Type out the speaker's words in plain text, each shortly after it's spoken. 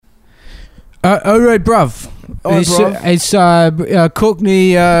All right, bruv. It's Cockney,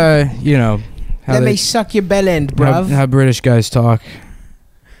 you know. Let me suck your bell end, bruv. How British guys talk.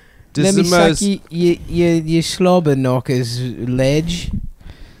 Let me suck your slobber knockers, ledge.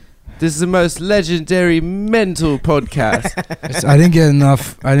 This is the most legendary mental podcast. I didn't get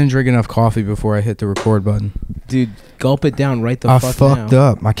enough. I didn't drink enough coffee before I hit the record button. Dude, gulp it down right the I fuck fucked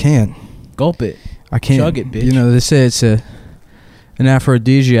now. up. I can't. Gulp it. I can't. Chug it, bitch. You know, they say it's an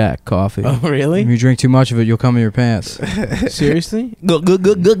aphrodisiac coffee. Oh, really? If you drink too much of it, you'll come in your pants. Seriously? Well,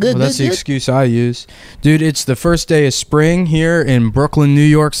 that's the excuse I use. Dude, it's the first day of spring here in Brooklyn, New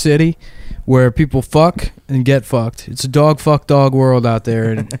York City, where people fuck and get fucked. It's a dog fuck dog world out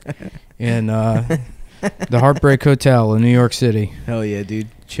there in the Heartbreak Hotel in New York City. Hell yeah, dude.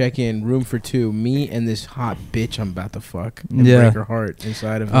 Check in, room for two. Me and this hot bitch I'm about to fuck and break her heart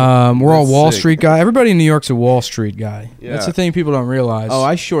inside of her. We're all That's Wall sick. Street guy. Everybody in New York's a Wall Street guy. Yeah. That's the thing people don't realize. Oh,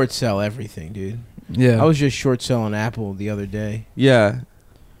 I short sell everything, dude. yeah. I was just short selling Apple the other day. Yeah.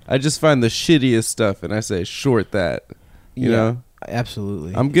 I just find the shittiest stuff and I say short that. You know?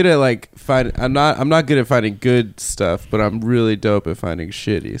 Absolutely. I'm good at like I'm not good at finding good stuff, but I'm really dope at finding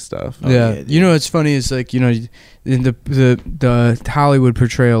shitty stuff. Oh, yeah. yeah, dude. You know what's funny is like, you know, in the Hollywood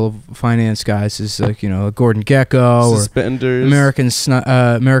portrayal of finance guys is like, you know, Gordon Gekko or Suspenders. American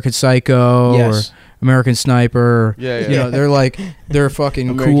Psycho Yes. or American Sniper. Yeah, yeah. You know, they're fucking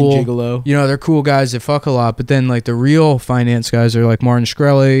American cool. Gigolo. You know, they're cool guys that fuck a lot, but then like the real finance guys are like Martin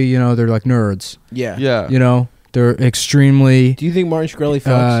Shkreli, you know, they're like nerds. Yeah. Yeah. You know, they're extremely Do you think Martin Shkreli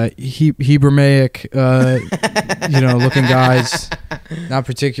fucks? Hebraic, you know, looking guys. Not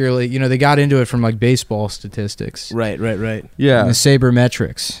particularly, you know, they got into it from like baseball statistics. Right. Yeah. And the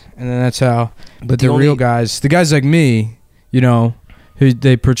sabermetrics. And then that's how, but the the real only- guys, the guys like me, you know, who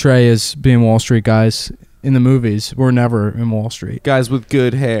they portray as being Wall Street guys in the movies, were never in Wall Street. Guys with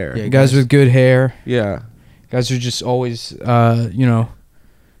good hair. Yeah. Guys with good hair. Yeah. Guys who just always, you know,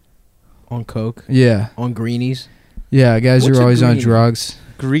 On coke. yeah. On greenies. Yeah, guys What's who a are always on greenie? drugs.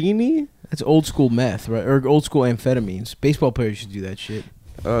 Greenie? That's old school meth, right? Or old school amphetamines. Baseball players should do that shit.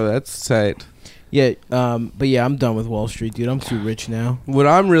 Oh, that's tight. Yeah, but yeah, I'm done with Wall Street, dude. I'm too rich now. What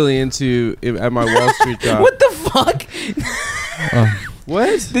I'm really into at my Wall Street job. What the fuck?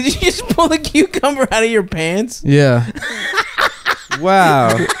 What? Did you just pull a cucumber out of your pants? Yeah.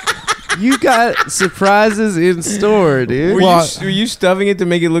 Wow. You got surprises in store, dude. Were you stuffing it to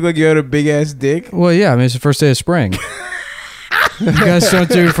make it look like you had a big ass dick? Well, yeah, I mean, it's the first day of spring. You guys don't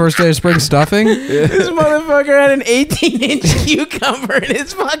do first day of spring stuffing? This motherfucker had an 18-inch cucumber in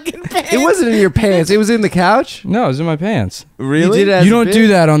his fucking pants. It wasn't in your pants. It was in the couch. No, it's in my pants. You did it as You a don't bit? do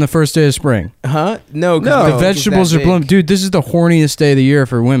that on the first day of spring. Huh? No. No. The vegetables are blooming. Dude, this is the horniest day of the year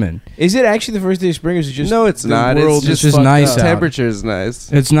for women. Is it actually the first day of spring, or is it just No, it's the not. world It's just fucked nice up? out. Temperature's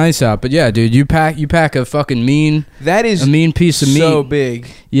nice. It's nice out, but yeah, dude, you pack a fucking mean That is piece of meat. so big.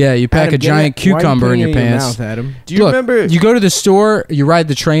 Yeah, you pack Adam, a get giant that- why are you cucumber in putting your it pants. mouth, Adam? Do you Look, remember? You go to the store, you ride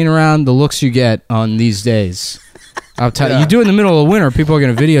the train around, the looks you get on these days. I'll tell you. Yeah. You do it in the middle of winter, people are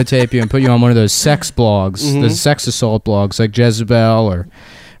going to videotape you and put you on one of those sex blogs, Mhm. the sex assault blogs like Jezebel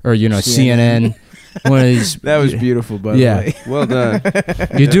or you know, CNN. One of these. That was beautiful, by the Yeah. way. Well done.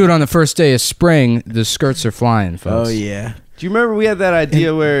 You do it on the first day of spring, the skirts are flying, folks. Oh yeah. Do you remember we had that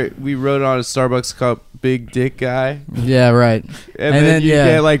idea where we wrote on a Starbucks cup "Big Dick Guy," Yeah, right. and then you yeah.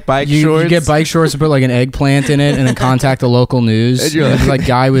 get like bike You shorts. get bike shorts and put like an eggplant in it and then contact the local news. And you're And like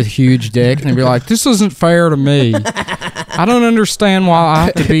guy with huge dick and be like, this isn't fair to me. I don't understand why I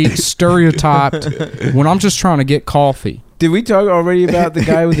have to be stereotyped when I'm just trying to get coffee. Did we talk already about the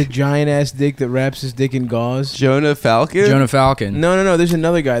guy with the giant ass dick that wraps his dick in gauze? Jonah Falcon. Jonah Falcon. No. There's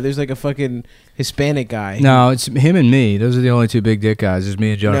another guy. There's like a fucking Hispanic guy. No, it's him and me. Those are the only two big dick guys. There's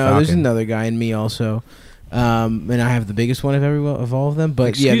me and Jonah No, Falcon. there's another guy and me also. And I have the biggest one of all of them. But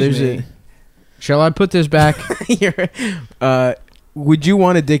Excuse yeah, there's me. Shall I put this back? would you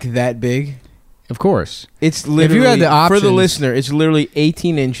want a dick that big? Of course. It's literally, If you had the for the options- listener, it's literally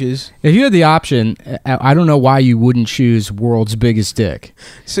 18 inches. If you had the option, I don't know why you wouldn't choose world's biggest dick.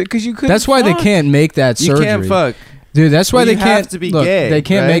 So, because you could. That's why they can't make that You surgery. can't fuck. Dude, that's why You they have can't to be look, gay, They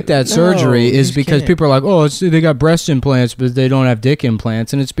can't right? make that No, surgery you is just because can't. people are like, oh, they got breast implants, but they don't have dick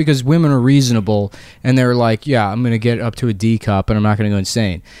implants, and it's because women are reasonable and they're like, yeah, I'm gonna get up to a D cup and I'm not gonna go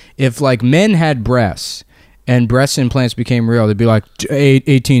insane. If like men had breasts and breast implants became real, they'd be like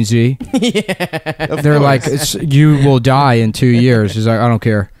 18Z. Of They're course. like, you will die in 2 years. He's like, I don't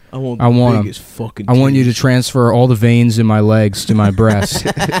care. I want I want the 'em. biggest fucking. I want you to titties. transfer all the veins in my legs to my breast.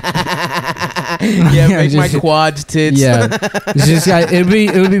 Yeah, make my Just- quads tits. Yeah, it's just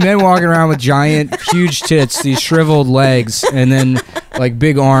it would be men walking around with giant, huge tits, these shriveled legs, and then like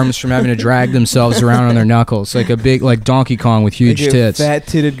big arms from having to drag themselves around on their knuckles, like a big like Donkey Kong with huge Like a tits.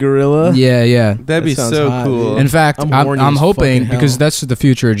 fat-titted gorilla. Yeah, yeah. That'd be sounds so hot, cool. dude. In fact, I'm I'm horny as hoping fucking because hell. that's what the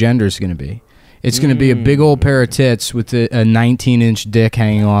future agenda is going to be. It's going to be a big old pair of tits with a 19-inch dick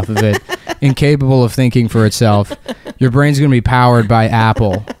hanging off of it, incapable of thinking for itself. Your brain's going to be powered by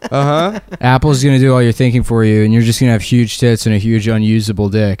Apple. Apple's going to do all your thinking for you, and you're just going to have huge tits and a huge unusable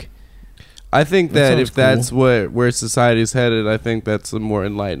dick. I think That that sounds if that's where society's headed, I think that's a more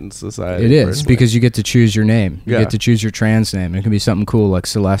enlightened society. It is, personally. because you get to choose your name. You Yeah. get to choose your trans name. It can be something cool like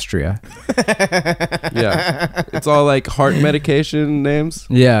Celestria. Yeah, it's all like heart medication names.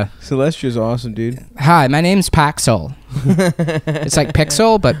 Yeah. Celestia's awesome, dude. Hi, my name's Paxil. It's like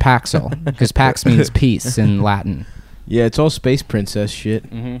Pixel, but Paxil, because Pax means peace in Latin. Yeah, it's all space princess shit.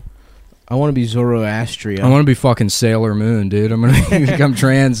 I want to be Zoroastria. I want to be fucking Sailor Moon, dude. I'm gonna become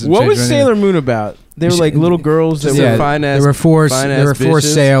trans. and What change was my name. Sailor Moon about? They were like little girls that Just were Yeah, fine-ass- there were four. fine-ass There were four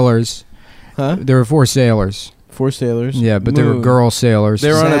bitches. sailors. Huh? There were four sailors. 4 sailors. Yeah, but they were Moon. girl sailors.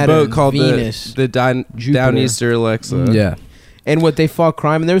 They were on a Saturn, boat called Venus, the Jupiter. Downeaster Alexa. Yeah. And what they fought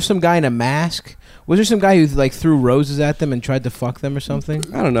crime, and there was some guy in a mask. Was there some guy who like threw roses at them and tried to fuck them or something?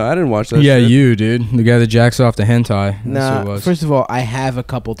 I don't know. I didn't watch that. Yeah, shit. you, dude. The guy that jacks off the hentai. That's who it Nah. was. First of all, I have a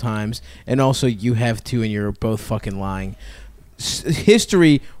couple times, and also you have too, and you're both fucking lying.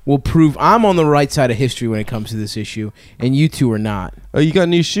 History will prove I'm on the right side of history when it comes to this issue, and you two are not. Oh, you got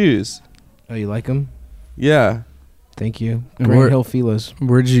new shoes? Oh, you like them? Yeah. Thank you. And Grand where- Hill Filas.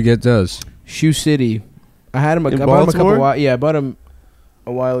 Where did you get those? Shoe City. I had them. I In bought them a couple. Baltimore? Yeah, I bought them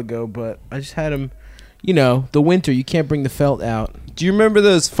a while ago, but I just had them. You know, the winter. You can't bring the felt out. Do you remember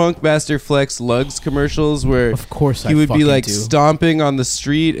those Funkmaster Flex Lugs commercials where Of course, he I would be fucking like do. stomping on the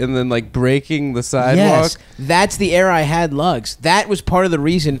street and then like breaking the sidewalk? Yes, that's the era I had lugs. That was part of the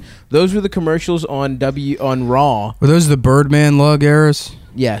reason. Those were the commercials on Raw. Were those the Birdman lug eras?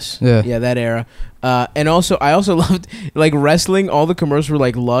 Yes. Yeah. that era. And also, I also loved like wrestling. All the commercials were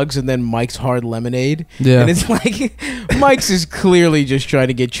like lugs and then Mike's Hard Lemonade. Yeah. And it's like Mike's is clearly just trying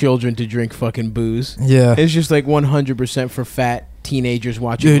to get children to drink fucking booze. Yeah. It's just like 100% for fat teenagers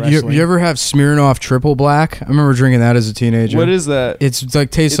watching Dude, wrestling. you ever have Smirnoff Triple Black? I remember drinking that as a teenager. What is that? It's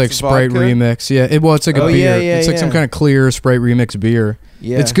like tastes It's like Sprite vodka? remix. Yeah. It's like a Oh, beer. yeah, It's like some yeah. kind of clear Sprite remix beer.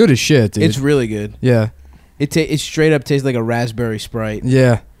 Yeah. It's good as shit, dude. It's really good. yeah. It straight up tastes like a raspberry Sprite.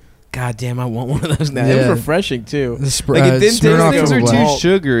 Yeah. God damn, I want one of those now. It Yeah. was refreshing too. The Like, it didn't taste Smirnoff like Things a are Triple too Black. malt.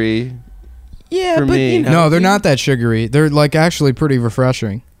 sugary. Yeah, for but me. you know, No, they're not that sugary. They're like actually pretty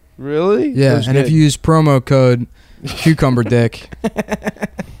refreshing. Really? Yeah, Those and if good. you use promo code Cucumber Dick.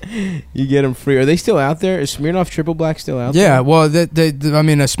 You get them free. Are they still out there? Is Smirnoff Triple Black still out there? Yeah, well, I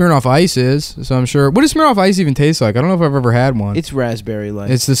mean, a Smirnoff Ice is, so I'm sure. What does Smirnoff Ice even taste like? I don't know if I've ever had one. It's raspberry like.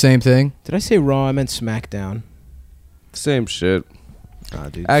 It's the same thing. Did I say Raw? I meant SmackDown. Same shit. Nah,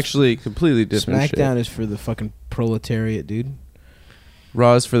 dude. Actually, completely different SmackDown shit. is for the fucking proletariat, dude.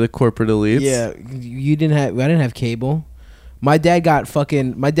 Raw is for the corporate elites. Yeah, you didn't have. I didn't have cable. My dad got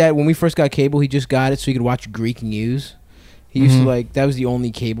fucking. My dad, when we first got cable, he just got it so he could watch Greek news. He used to Mhm. like. That was the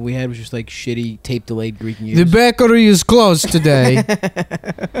only cable we had. Was just like shitty tape delayed Greek news. The bakery is closed today.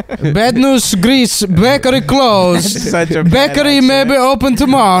 Bad news, Greece. Bakery closed. Such a bad Bakery may be open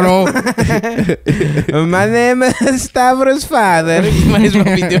tomorrow. My name is Stavros' father. You might as well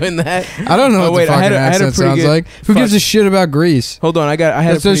be doing that. I don't know Oh, what wait, the I fucking had a accent pretty sounds good- like. Who gives fuck. a shit about Greece? Hold on, I got.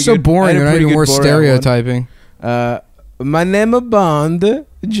 That's so boring. They're not even worth stereotyping. My name is Bond,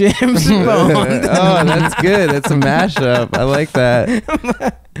 James Bond. Oh, that's good. That's a mashup. I like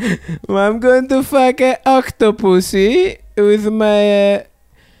that. I'm going to fuck an octopusy with my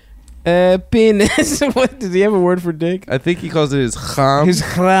penis. What does he have a word for dick? I think he calls it his cham. His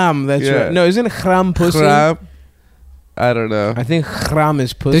chram. That's Yeah. right. No, isn't it chram pussy? Chram. I don't know. I think chram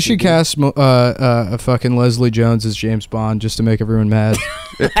is pussy. They should dude. cast a fucking Leslie Jones as James Bond just to make everyone mad.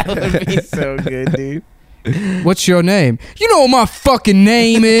 That would be so good, dude. What's your name? You know what my fucking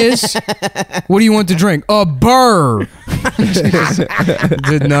name is. What do you want to drink? A burr.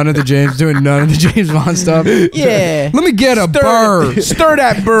 Doing none of the James Bond stuff. Yeah. Let me get a burr. Stir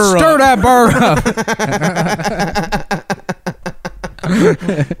that burr Stir up. that burr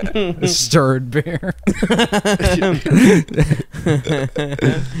up. Stirred beer.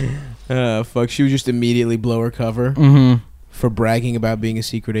 Fuck. She would just immediately blow her cover Mm-hmm. for bragging about being a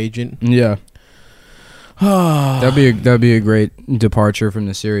secret agent. Yeah. That'd be a great departure from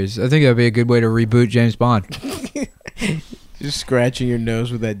the series. I think that'd be a good way to reboot James Bond. Just scratching your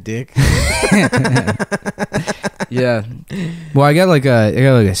nose with that dick. Yeah. Well, I got like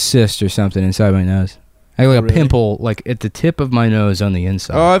a cyst or something inside my nose. I got like a Really? pimple like at the tip of my nose on the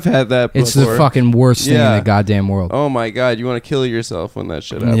inside. Oh, I've had that before. It's the fucking worst thing in Yeah. the goddamn world. Oh my god, you want to kill yourself when that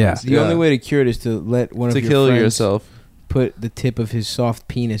shit happens. Yeah. The only way to cure it is to let one of to your kill friends yourself. put the tip of his soft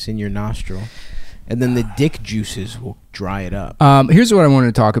penis in your nostril, and then the dick juices will dry it up. Here's what I wanted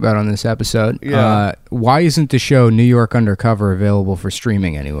to talk about on this episode. Yeah. Why isn't the show New York Undercover available for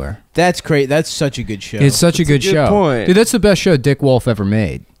streaming anywhere? That's great. That's such a good show. It's such a That's a good good show. point. Dude, that's the best show Dick Wolf ever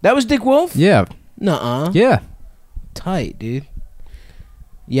made. That was Dick Wolf? Yeah. Nuh-uh. Yeah. Tight, dude.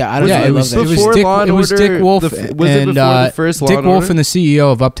 Yeah, I don't Yeah, know. I it love was that. it was Before Dick Law and it was Order, Dick Wolf was it and before the first Law Dick and Wolf Order? and the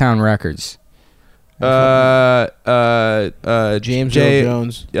CEO of Uptown Records. James J- Earl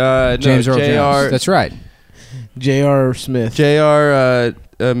Jones. James Earl JR, Jones. That's right. J.R. Smith. J.R.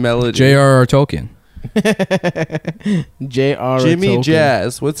 Melody. J.R.R. Tolkien. J.R. Jimmy Tolkien.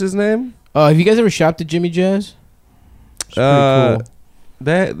 Jazz. What's his name? Oh, have you guys ever shopped at Jimmy Jazz? It's pretty cool.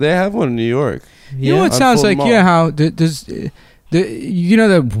 They have one in New York. You know what On sounds Fulton like? You know how you know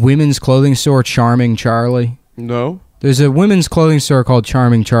the women's clothing store Charming Charlie? No. There's a women's clothing store called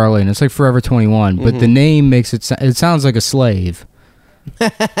Charming Charlie, and it's like Forever 21, but the name makes it it sounds like a slave.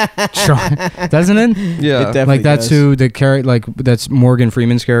 Doesn't it? Yeah. It definitely Like that's does. who the that's Morgan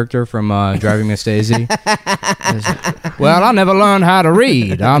Freeman's character from Driving Miss Daisy. Well, I never learned how to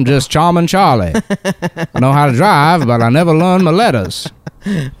read. I'm just Charming Charlie. I know how to drive, but I never learned my letters.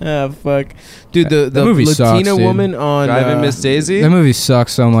 Oh, fuck. Dude, the movie Latina sucks, dude. woman on... Driving Miss Daisy. That movie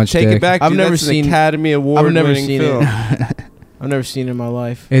sucks so much. Take Dick. it back. I've Dude, never that's seen- an Academy Award I've never winning seen film. it. I've never seen it in my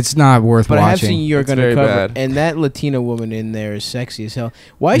life. It's not worth But watching. I have seen New York It's very Undercover, bad. and that Latina woman in there is sexy as hell.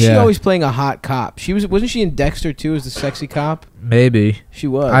 Why is she Yeah. always playing a hot cop? Wasn't she in Dexter too as the sexy cop? Maybe. She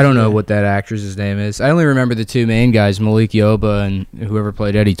was. I don't know yeah. what that actress's name is. I only remember the two main guys, Malik Yoba and whoever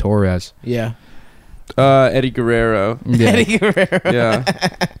played Eddie Torres. Yeah. Eddie Guerrero. Yeah. Eddie Guerrero. Yeah.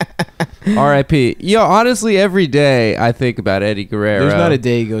 R.I.P. Yo, honestly, every day I think about Eddie Guerrero. There's not a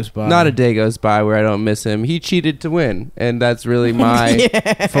day goes by. Not a day goes by where I don't miss him. He cheated to win, and that's really my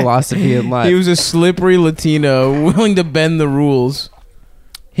philosophy in life. He was a slippery Latino, willing to bend the rules.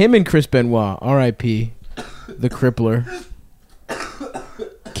 Him and Chris Benoit, R.I.P. The Crippler.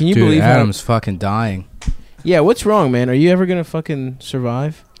 Can you Dude, believe Adam's fucking dying. Yeah, what's wrong, man? Are you ever gonna fucking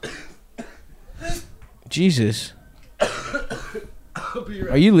survive? Jesus.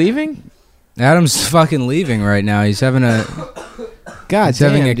 Are you leaving? Adam's fucking leaving right now. He's having a God he's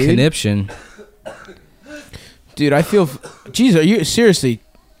having a dude. conniption. Dude, I feel... Jeez, are you... Seriously,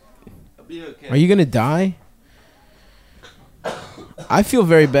 are you gonna die? I feel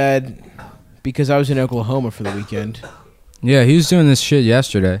very bad because I was in Oklahoma for the weekend. Yeah, he was doing this shit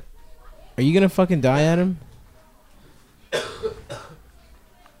yesterday. Are you gonna fucking die, Adam? I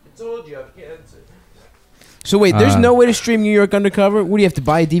told you, I can't. So wait, there's no way to stream New York Undercover? What do you have to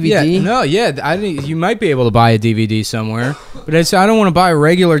buy a DVD? Yeah, no, yeah. You might be able to buy a DVD somewhere, but I don't want to buy a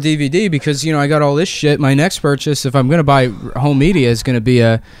regular DVD because I got all this shit. My next purchase, if I'm going to buy home media, is going to be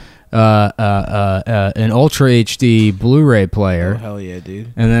an Ultra HD Blu-ray Oh, player. hell yeah,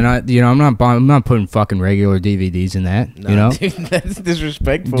 dude. And then I'm not putting fucking regular DVDs in that. Nah, dude, that's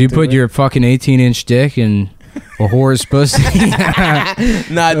disrespectful. Do you to put me. your fucking 18-inch dick in a whore's pussy?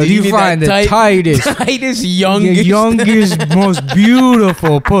 Nah, dude, you need find the that tightest, tightest, the youngest, youngest, most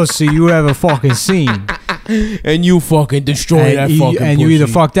beautiful pussy you ever fucking seen. and you fucking destroy that fucking and pussy. you either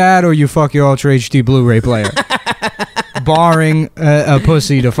fuck that or you fuck your Ultra HD Blu-ray player, barring a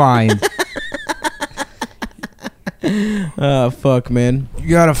pussy to find. Oh, fuck, man. You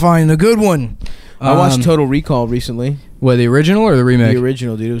gotta find the good one. I watched Total Recall recently. What, the original or the remake? The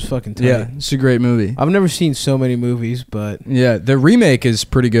original, dude. It was fucking tight. Yeah, it's a great movie. I've never seen so many movies, but... Yeah, the remake is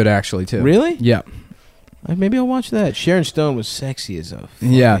pretty good actually too. Really? Yeah. Maybe I'll watch that. Sharon Stone was sexy as a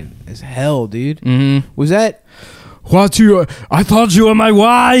fucking, Yeah. as hell, dude. Mm-hmm. Was that... What you? I thought you were my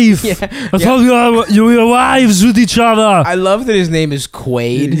wife. Yeah. I thought you were wives with each other. I love that his name is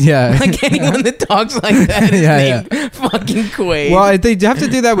Quaid. Yeah. Like anyone that talks like that is Yeah, named fucking Quaid. Well, they have to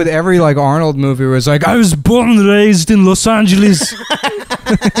do that with every like Arnold movie where it's like, I was born and raised in Los Angeles.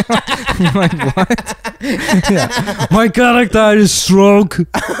 You're like, what? Yeah. My character is Stroke.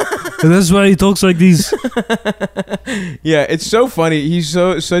 And that's why he talks like this. Yeah, it's so funny. He's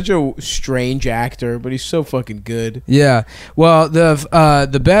such a strange actor, but he's so fucking good. Yeah. Well,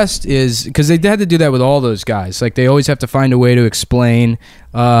 the best is because they had to do that with all those guys. Like they always have to find a way to explain,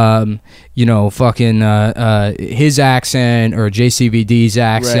 fucking his accent or JCVD's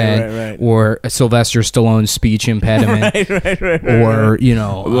accent right. or Sylvester Stallone's speech impediment. right. Or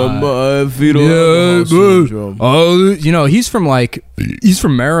he's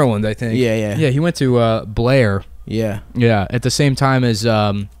from Maryland, I think. Yeah. Yeah, he went to Blair. Yeah. Yeah, at the same time as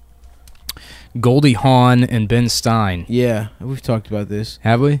Goldie Hawn and Ben Stein. Yeah. We've talked about this.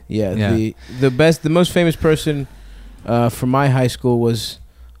 Have we? Yeah. Yeah. The most famous person from my high school was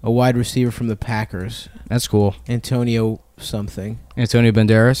a wide receiver from the Packers, That's cool. Antonio something. Antonio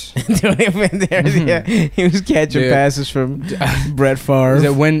Banderas. Antonio Banderas. Yeah, he was catching Dude. passes from Brett Favre. Is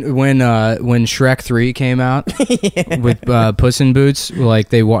it when Shrek 3 came out with Puss in Boots? Like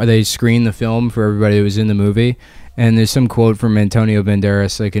they screened the film for everybody who was in the movie, and there's some quote from Antonio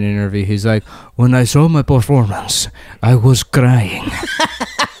Banderas, like in an interview. He's like, "When I saw my performance, I was crying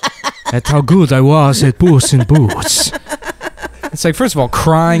at how good I was at Puss in Boots." It's like, first of all,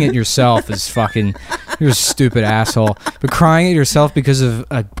 crying at yourself is fucking, you're a stupid asshole. But crying at yourself because of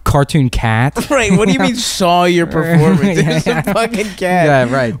a cartoon cat? Right, what do you mean saw your performance? It's a fucking cat.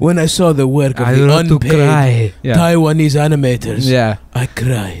 Yeah, right. When I saw the work of I the love to unpaid cry. Yeah. Taiwanese animators, Yeah. I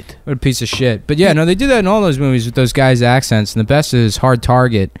cried. What a piece of shit. But yeah, no, they do that in all those movies with those guys' accents. And the best is Hard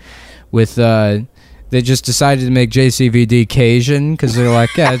Target with, they just decided to make JCVD Cajun because they're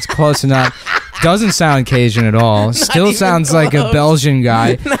like, yeah, it's close enough. Doesn't sound Cajun at all. Still even sounds like a close. Belgian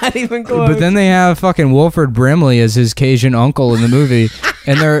guy. Not even close. But then they have fucking Wilford Brimley as his Cajun uncle in the movie,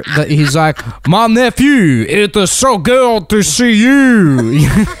 and he's like, "My nephew, it is so good to see you."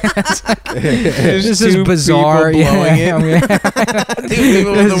 This is two bizarre. people blowing it. Two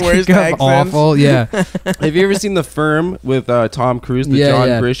people with the worst accents. Awful. Yeah, Have you ever seen The Firm with Tom Cruise, the Yeah, John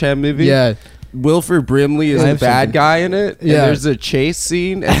yeah. Grisham movie? yeah. Wilford Brimley is I the have bad something. guy in it. And Yeah. there's a chase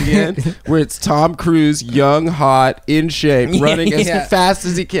scene at the end where it's Tom Cruise, young, hot, in shape, running Yeah. as fast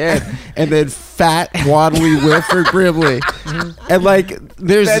as he can, and then fat, waddly Wilford Brimley. And like,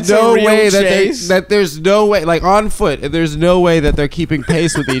 there's That's no a real way chase. that there's no way, like on foot, and there's no way that they're keeping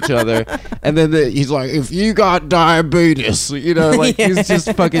pace with each other. And then he's like, if you got diabetes, you know, like he's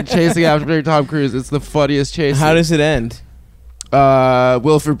just fucking chasing after Tom Cruise. It's the funniest chase. How scene. does it end?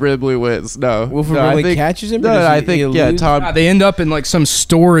 Wilford Brimley wins? No, Wilford no, I Brimley think- catches him? or No, does I he think yeah, elude? Tom. They end up in like some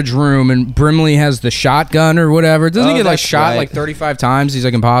storage room, and Brimley has the shotgun or whatever. Doesn't he Oh, get like that's shot right. like 35 times? He's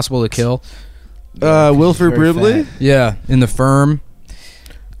like impossible to kill. Wilford very Brimley. fat. Yeah, in The Firm.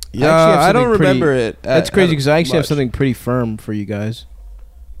 Yeah, actually have I don't something pretty- remember it. That's crazy because I actually have much. something pretty firm for you guys.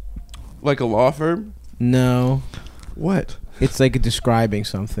 like a law firm. No, What? it's like describing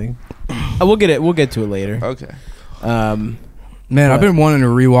something. We'll get it. We'll get to it later. Okay. Man, I've What? been wanting to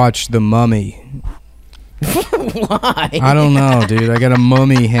rewatch The Mummy. Why? I don't know, dude. I got a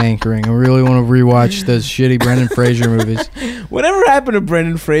mummy hankering. I really want to rewatch those shitty Brendan Fraser movies. Whatever happened to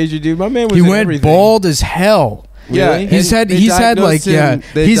Brendan Fraser, dude? My man was He in went everything. bald as hell. Yeah, Really? He's and had- they he's had, diagnosed like, yeah,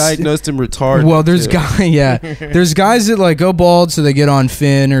 They he's- diagnosed him retarded. Well, there's too. there's guys that like go bald so they get on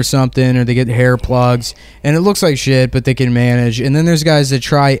Finn or something, or they get hair plugs, and it looks like shit, but they can manage. And then there's guys that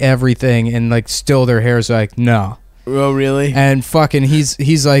try everything and like still their hair's like no. Oh, really? And fucking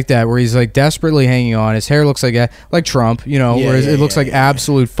he's like that, where he's like desperately hanging on. His hair looks like Trump, you know, Yeah, where yeah, it looks yeah, like yeah.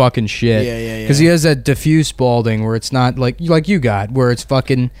 absolute fucking shit. Yeah, yeah, yeah. Because he has that diffuse balding where it's not like you got, where it's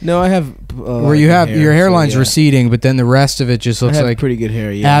fucking No, I have. where you have your hairline's so, yeah. receding, but then the rest of it just I looks have like pretty good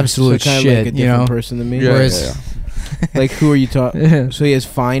hair. Yeah, absolute so kinda shit, Like a you different know? person than me. Yeah, Whereas- Like, who are you talking? yeah, So he has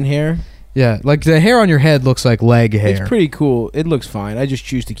fine hair. like the hair on your head looks like leg hair. It's pretty cool. It looks fine. I just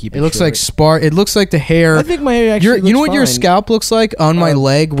choose to keep it. It looks short. like it looks like the hair. I think my hair actually. You know looks what your fine. scalp looks like on my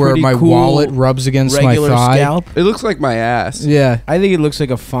leg, where pretty my cool wallet rubs against my regular thigh. scalp. It looks like my ass. Yeah, I think it looks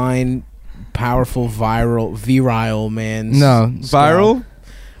like a fine, powerful, virile man's no, Viral.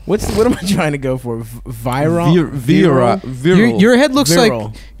 What am I trying to go for? Viral. Viral. Your head looks Viral.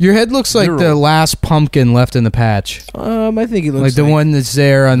 like the Viral. last pumpkin left in the patch, I think it looks like the one that's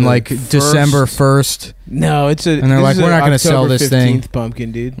there on the like first- December 1st. No, it's a. And they're this like, is "We're a not gonna sell October this thing." 15th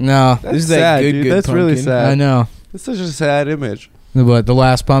pumpkin, dude. No, That's This is that sad, good, dude. good That's really pumpkin. sad. I know. It's such a sad image. What, the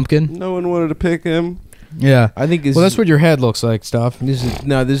last pumpkin? No one wanted to pick him. Yeah. I think this. Well, is, that's what your head looks like, stuff. This is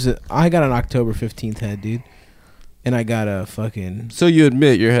no. This is. I got an October 15th head, dude, and I got a fucking. So you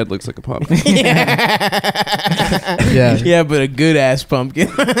admit your head looks like a pumpkin. Yeah. Yeah, but a good ass pumpkin.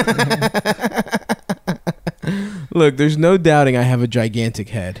 Look, there's no doubting I have a gigantic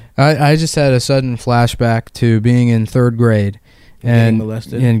head. I just had a sudden flashback to being in third grade and Getting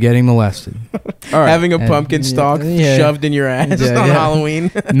molested. getting molested. All right. Having a And- pumpkin yeah, stalk yeah. shoved in your ass Yeah, on yeah.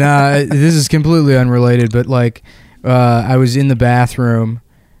 Halloween. Nah, this is completely unrelated, but like I was in the bathroom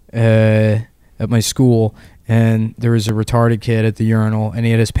at my school, and there was a retarded kid at the urinal, and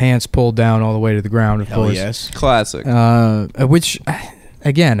he had his pants pulled down all the way to the ground, of Hell course. yes. Classic. Which,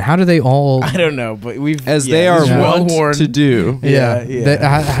 again, how do they all... I don't know, but we've As they are this is well wont worn. to do. Yeah,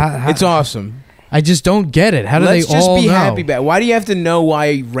 yeah. How- It's awesome. I just don't get it. How do Let's they just all be know? happy about it. Why do you have to know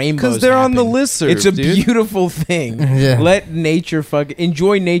why rainbows Because they're on the happen? listserv, It's a dude. beautiful thing. Yeah. Let nature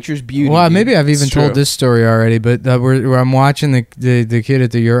enjoy nature's beauty. Well, dude. maybe I've even It's told true. this story already, but where I'm watching the kid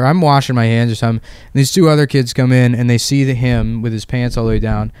at the Euro. I'm washing my hands or something. And these two other kids come in and they see him with his pants all the way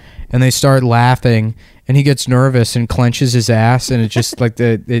down, and they start laughing, and he gets nervous and clenches his ass, and it just like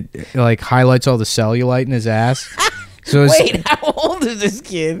it like highlights all the cellulite in his ass. So it's, Wait, how old is this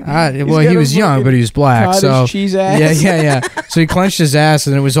kid? well, got he a was young, fucking but he was black. cottage So cheese ass. yeah. So he clenched his ass,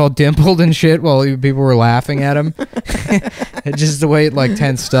 and it was all dimpled and shit while people were laughing at him. Just the way it like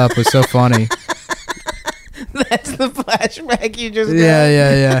tensed up was so funny. That's the flashback you just got.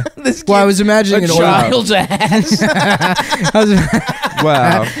 Yeah. This Well, I kid- was imagining a an old. child's ass. I was,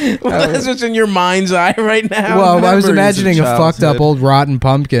 Wow. Well, that's what's in your mind's eye right now. well, I was memories of imagining a fucked up childhood. old rotten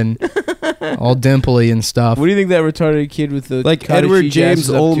pumpkin, all dimply and stuff. What do you think that retarded kid with the Like cottage Edward cheese ass James is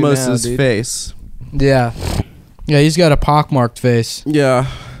up to Olmos's now, dude? face. Yeah, he's got a pockmarked face. Yeah.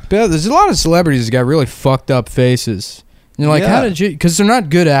 But there's a lot of celebrities that got really fucked up faces. And you're like, Yeah. how did you? Because they're not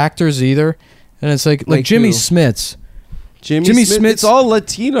good actors either. And it's like Like Jimmy who? Smits. Jimmy Jimmy Smith. Smith's- It's all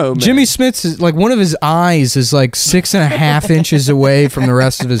Latino, man. Jimmy Smits is like one of his eyes is like 6.5 inches away from the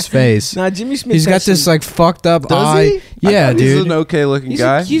rest of his face. Nah, Jimmy Smith. He's got has this some- like fucked up Does eye. he? I Yeah, thought He's dude. an okay looking He's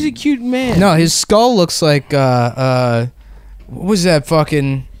guy. a cute man. No, his skull looks like what was that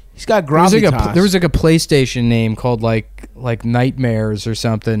fucking? he's got There was, gravitas. there was like a PlayStation name called like Nightmares or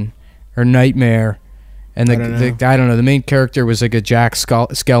something, or Nightmare, and I don't know. I don't know. The main character was like a Jack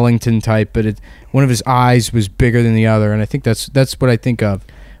Skellington type, but one of his eyes was bigger than the other, and I think that's what I think of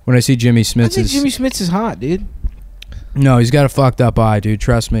when I see Jimmy I Smith's. think Jimmy Smith is hot, dude. No, he's got a fucked up eye, dude.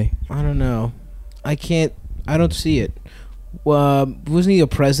 Trust me. I don't know. I don't see it. Wasn't he a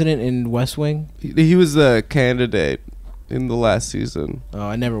president in West Wing? He was a candidate in the last season. Oh,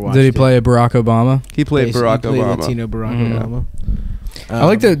 I never watched. Did he it. play a Barack Obama? He played Basically, Barack he played Obama. Latino Barack Mhm. Obama. I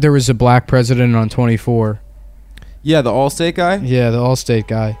like that there was a black president on 24. Yeah, the Allstate guy. Yeah, the Allstate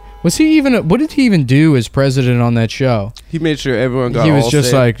guy. Was he even? What did he even do as president on that show? He made sure everyone got. He was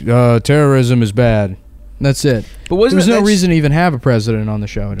just Allstate. like, terrorism is bad. That's it. But There wasn't was it no that reason to even have a president on the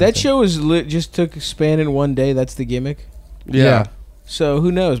show. I don't That think. show was just took expand in one day. That's the gimmick. Yeah. So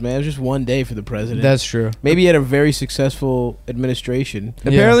who knows, man? It was just one day for the president. That's true. Maybe he had a very successful administration.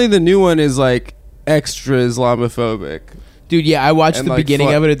 Apparently, the new one is like extra Islamophobic. Dude, yeah, I watched And, the like, beginning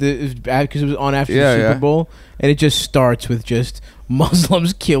fuck. of it because it was on after Yeah, the Super yeah. Bowl, and it just starts with just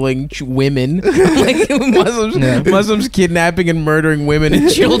Muslims killing women, like Muslims, Yeah. Muslims kidnapping and murdering women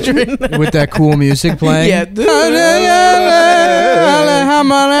and children. With that cool music playing. Yeah.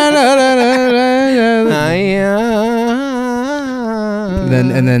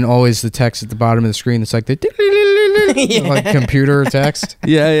 And then always the text at the bottom of the screen. It's like the like computer text.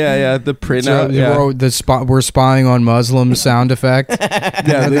 Yeah. The printout. So, yeah. we're spying on Muslims sound effect.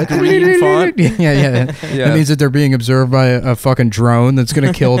 Yeah, the green font. Yeah. Yeah. That means that they're being observed by a fucking drone that's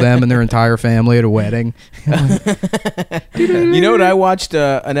going to kill them and their entire family at a wedding. You know what I watched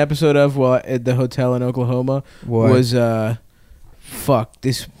an episode of while at the hotel in Oklahoma What? was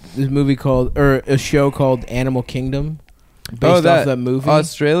this movie called, or a show called Animal Kingdom, based off that movie.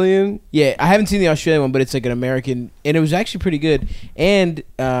 Australian. Yeah, I haven't seen the Australian one, but it's like an American, and it was actually pretty good. And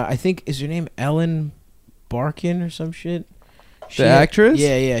I think, is her name Ellen Barkin or some shit? The actress?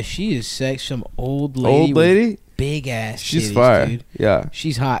 Yeah, she is some old lady. Old lady. Big ass. She's titties, fire. dude. Yeah.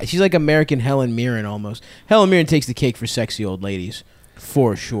 She's hot. She's like American Helen Mirren almost. Helen Mirren takes the cake for sexy old ladies,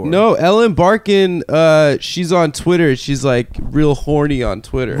 for sure. No, Ellen Barkin. She's on Twitter. She's like real horny on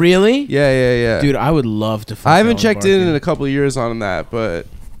Twitter. Really? Yeah. Dude, I would love to. Fuck I haven't Ellen checked Barkin. in a couple of years on that, but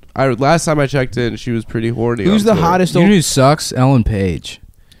last time I checked in, she was pretty horny. Who's on the Twitter. hottest You old? know who sucks? Ellen Page.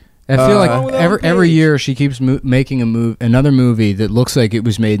 I feel What's wrong with like Ellen every Page? year she keeps making another movie that looks like it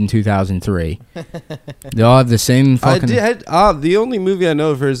was made in 2003. They all have the same fucking. The only movie I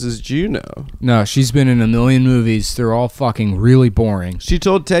know of hers is Juno. No, she's been in a million movies. They're all fucking really boring. She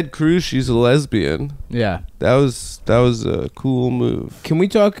told Ted Cruz she's a lesbian. Yeah. That was a cool move. Can we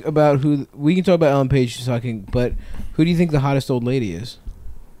talk about who? We can talk about Ellen Page talking, but who do you think the hottest old lady is?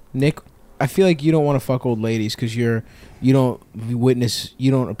 Nick, I feel like you don't want to fuck old ladies because you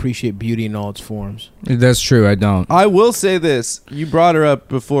don't appreciate beauty in all its forms. That's true. I don't. I will say this. You brought her up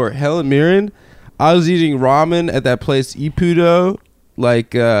before. Helen Mirren. I was eating ramen at that place Ippudo,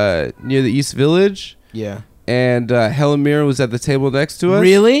 like near the East Village. Yeah. And Helen Mirren was at the table next to us.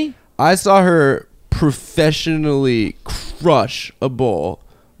 Really? I saw her professionally crush a bowl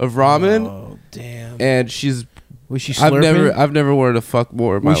of ramen, Oh damn. and she's. Was she slurping? I've never wanted to fuck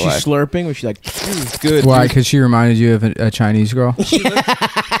more in my Was she life. slurping? Was she like? It's good. Why? Because she reminded you of a Chinese girl?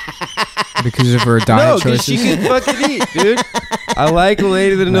 because of her No, diet because she choices. can fucking eat, dude. I like a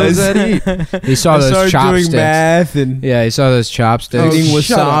lady that knows how to eat. He saw I those started chopsticks. doing math and Yeah, he saw those chopsticks. eating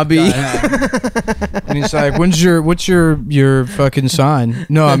shut up, wasabi. And he's like, what's your fucking sign?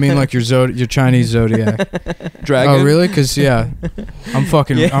 No, I mean like your Chinese zodiac. Dragon. Oh, really? Because, yeah,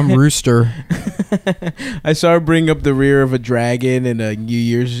 I'm Rooster. I saw her bring up the rear of a dragon in a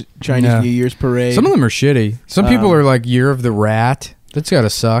Chinese Yeah. New Year's parade. Some of them are shitty. Some people are like Year of the Rat. That's got to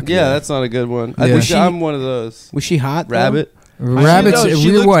suck. Yeah, that's not a good one. I Yeah. think She- I'm one of those. Was she hot? though? Rabbit. Rabbit's, She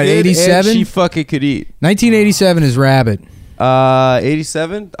we're looked what, good and 87? She fucking could eat. 1987 is Rabbit.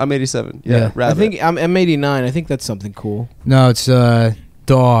 87. I'm 87. Yeah, Yeah. Rabbit. I think I'm 89. I think that's something cool. No, it's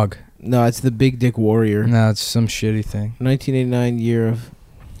Dog. No, it's the Big Dick Warrior. No, it's some shitty thing. 1989 year of.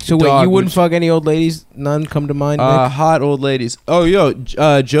 So wait, Dog, you wouldn't which- fuck any old ladies? None come to mind. Nick? hot old ladies. Oh, yo,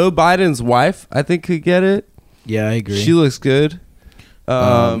 Joe Biden's wife, I think could get it. Yeah, I agree. She looks good.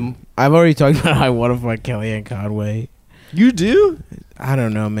 I've already talked about how I want to fuck Kellyanne Conway. You do? I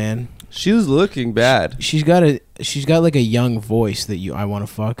don't know, man. She was looking bad. She's got like a young voice that I want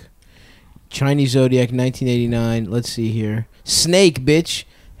to fuck. Chinese Zodiac 1989. Let's see here. Snake, bitch.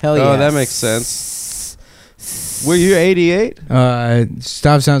 Hell yeah. Oh, that makes sense. Were you 88?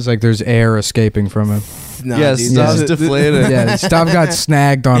 Stav sounds like there's air escaping from him. Nah, Yes, dude, that was this is- deflated. Yeah, Stav got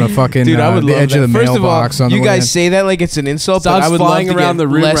snagged on a fucking Dude, I would the love edge that. of the First of all, mailbox on the you way guys in. say that like it's an insult, but Stop's I would flying love to around get the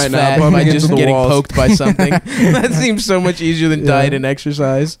room less right now, fat bumping by into just the getting walls. poked by something. That seems so much easier than Yeah. diet and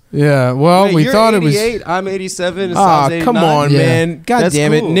exercise. Yeah, well, Wait, we you're thought it was. 88, I'm 87. Ah, Stav's come 89? on, Yeah. man. God That's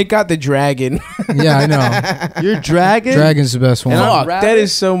damn it. cool. Nick got the dragon. Yeah, I know. You're Dragon? Dragon's the best one. And I'm Fuck, Rabbit? that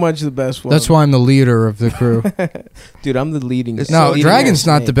is so much the best one. That's why I'm the leader of the crew. Dude, I'm the leading. It's No, so Dragon's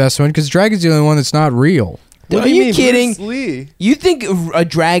eating not the best one because Dragon's the only one that's not real. What Are do you mean, kidding? Bruce Lee? You think a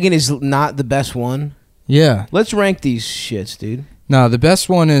dragon is not the best one? Yeah. Let's rank these shits, dude. No, the best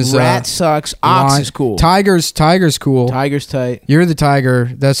one is Rat sucks. Ox lion- is cool. Tiger's cool. Tiger's tight. You're the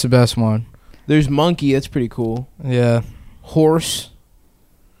tiger. That's the best one. There's monkey. That's pretty cool. Yeah. Horse.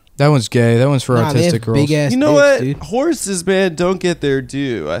 That one's gay. That one's for Nah, they autistic have girls. big ass You know dicks, what? dude. Horses, man, don't get their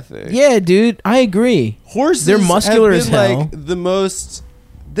due, I think. Yeah, dude. I agree. Horses They're muscular have as been, hell. like the most.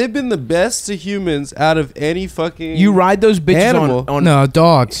 They've been the best to humans out of any fucking. You ride those bitches Animal. on No,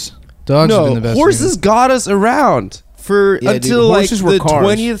 dogs. Dogs have been No, the best. horses got us around for Yeah, dude, until like horses were the cars.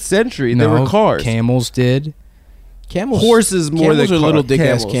 20th century. No, They were cars. Camels did. camels. Horses more camels than are little car- dick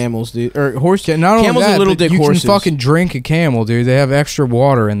ass camels. camels, dude. Or horse. Not only Camels that, are little but dick you horses. can fucking drink a camel, dude. They have extra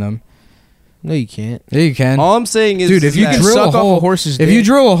water in them. No, you can't. Yeah, you can. All I'm saying is, Dude, if you that- can drill suck a off hole, a horse's if you dick.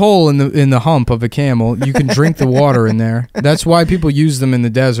 drill a hole in the hump of a camel, you can drink the water in there. That's why people use them in the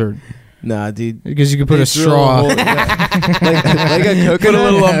desert Nah, dude. because you can put they a drill straw. hole- yeah. like a coconut. Put a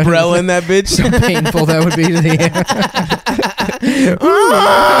little umbrella in that bitch. So painful that would be to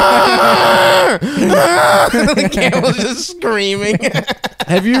The camel's just screaming.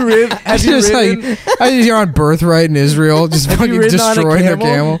 Have you ridden? Have you just ridden? like you're on Birthright in Israel, just Have you fucking ridden on a destroying their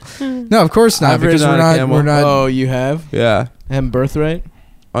camel? camel. No, of course not, I've because ridden we're on a not. camel. We're not. Oh, you have? Yeah, And birthright?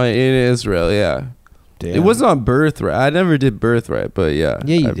 in Israel. Yeah, Damn. it wasn't on Birthright. I never did Birthright, but yeah.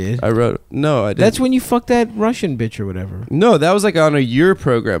 Yeah, you I did. I wrote. No, I didn't. That's when you fucked that Russian bitch or whatever. No, that was like on a year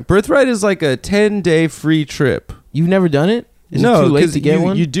program. Birthright is like a 10-day free trip. You've never done it? Is no, it too late 'cause to get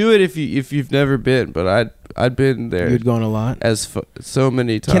one? You do it if you've never been, but I'd been there You'd gone a lot. so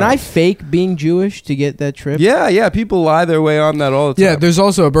many times. Can I fake being Jewish to get that trip? Yeah. People lie their way on that all the time. Yeah, there's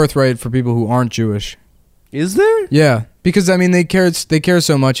also a birthright for people who aren't Jewish. Is there? Yeah, because I mean they care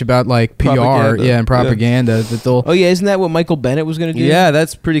so much about like PR, Propaganda. yeah, and propaganda that they'll. Oh yeah, isn't that what Michael Bennett was gonna do? Yeah,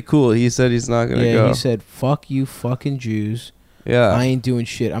 that's pretty cool. He said he's not gonna Yeah, go. he said, "Fuck you, fucking Jews. Yeah, I ain't doing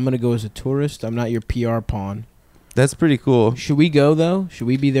shit. I'm gonna go as a tourist. I'm not your PR pawn." that's pretty cool. Should we go though? Should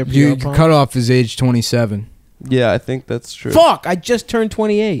we be their PR You pawn? cut off his age 27. Yeah, I think that's true. Fuck! I just turned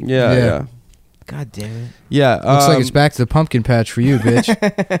 28. Yeah, Yeah. yeah, God damn it, yeah. Looks like it's back to the pumpkin patch for you, bitch.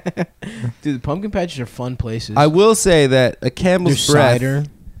 dude. The pumpkin patches are fun places. I will say that a There's camel's breath cider.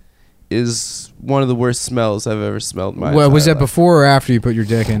 is one of the worst smells I've ever smelled. In my Well, was entire that life. before or after you put your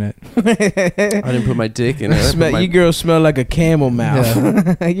dick in it? I didn't put my dick in it. I put Smell, my- you girls smell like a camel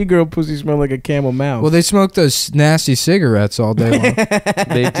mouth. You girl pussy smell like a camel mouth. Well, they smoke those nasty cigarettes all day long.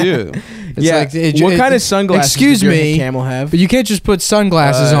 they do. It's yeah. like, what kind of sunglasses excuse does your me, camel have? But you can't just put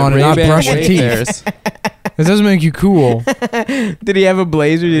sunglasses on and not Ray-Ban brush your teeth. Wayfarers. It doesn't make you cool. Did he have a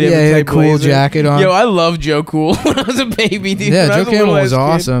blazer? Did he have Yeah, a he had tight a cool blazer? jacket on. Yo, I loved Joe Cool when I was a baby, dude. Yeah, When I Joe was a Camel little was ass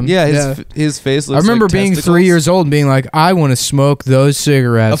kid. awesome. Yeah, his face I looks remember like being testicles. 3 years old and being like, I want to smoke those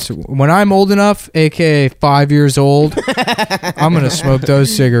cigarettes. When I'm old enough, aka 5 years old, I'm gonna smoke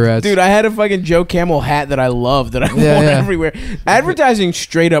those cigarettes. Dude, I had a fucking Joe Camel hat that I loved that I wore Yeah. everywhere. Advertising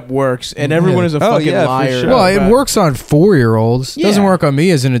straight up works, and everyone Yeah. is a Oh, fucking yeah, for liar. sure. well, about- it works on 4-year-olds. It doesn't Yeah. work on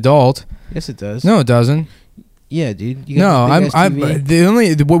me as an adult. Yes, it does. No, it doesn't. Yeah, dude. You No, got this I'm big-ass TV. the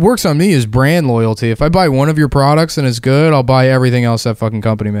only what works on me is brand loyalty. If I buy one of your products and it's good, I'll buy everything else that fucking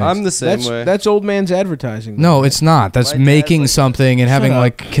company makes. I'm the same That's way. that's old man's advertising. No, it's not. That's My dad's making like- something and Shut having up.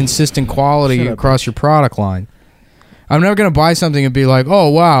 like consistent quality Shut up, across your product line. I'm never gonna buy something and be like, oh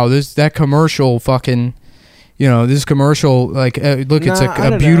wow, that commercial fucking, this commercial like look, it's Nah, I a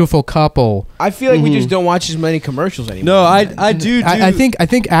don't beautiful couple. I feel like we just don't watch as many commercials anymore. no, I do. I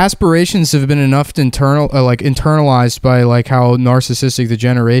think aspirations have been enough to internalized by like how narcissistic the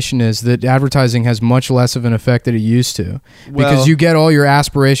generation is that advertising has much less of an effect than it used to because Well- you get all your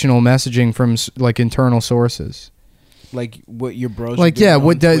aspirational messaging from like internal sources. like what your bros. Like are doing yeah, on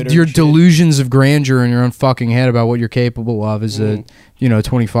what Twitter your and shit. delusions of grandeur in your own fucking head about what you're capable of as a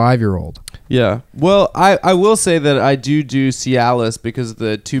 25-year-old. Yeah. Well, I will say that I do Cialis because of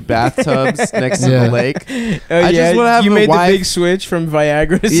the 2 bathtubs next to Yeah. the lake. Oh, I just wanna have you a made wife- the big switch from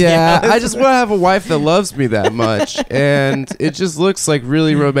Viagra. To Yeah, Cialis. I just want to have a wife that loves me that much, and it just looks like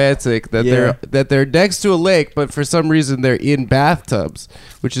really romantic that Yeah. they're next to a lake, but for some reason they're in bathtubs,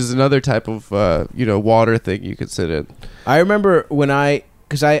 which is another type of water thing you could sit in. I remember when I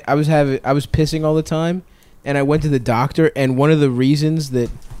was pissing all the time, and I went to the doctor, and one of the reasons that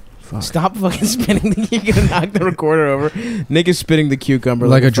stop fucking spinning, you're gonna knock the recorder over. Nick is spitting the cucumber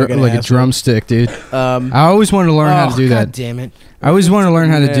Like a fucking like a asshole. drumstick, dude. I I always wanted to learn how to do God that. damn it! I always wanted to learn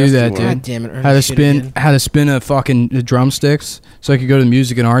how to do Nasty that, one. God dude. damn it! How to spin a fucking drumsticks, so I could go to the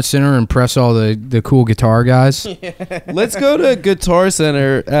Music and Arts Center and press all the cool guitar guys. Let's go to Guitar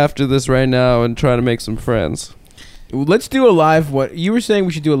Center after this right now and try to make some friends. Let's do a live. What you were saying?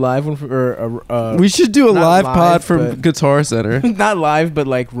 We should do a live one We should do a not live live, pod from but- Guitar Center. not live, but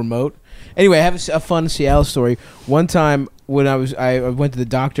like remote. Anyway, I have a fun Cialis story. One time when I went to the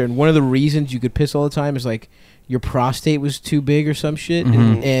doctor, and one of the reasons you could piss all the time is like your prostate was too big or some shit,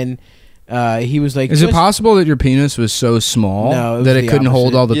 Mhm. and he was like, Is it "Just-" possible that your penis was so small No, it was that it the couldn't hold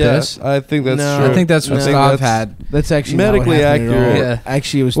opposite. all the Yeah, piss? I think that's No. true. I think that's what No. Stav that's- had. That's actually medically not what happened at all. accurate. Yeah.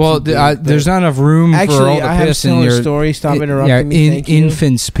 Actually, it was Well, too big, there's but- not enough room for all Actually, the I have piss to in tell your a story. Stop interrupting me. Thank you.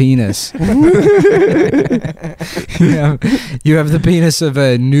 infant's penis. You have the penis of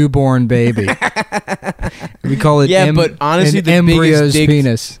a newborn baby. We call it Yeah, but honestly, an the embryo's biggest dick-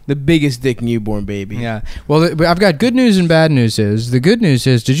 penis. The biggest dick newborn baby. Yeah. Well, I've got good news and bad news. The good news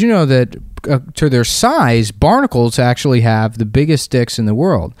is, did you know that to their size, barnacles actually have the biggest dicks in the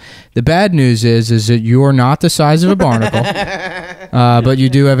world? The bad news is that you're not the size of a barnacle, but you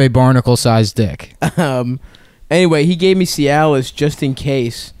do have a barnacle-sized dick. Anyway, he gave me Cialis just in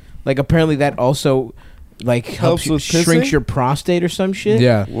case. Like apparently that also like helps you with pissing? shrinks your prostate or some shit.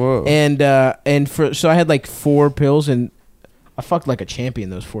 Yeah. Whoa. And so I had like 4 pills and I fucked like a champion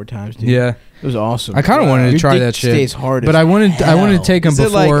those 4 times, dude. Yeah. It was awesome. I kind of wanted to Your try dick that shit, stays hard but as I wanted to hell. take them Is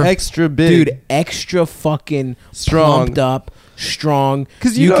it before. like extra big? Dude, extra fucking Strong. pumped up, strong.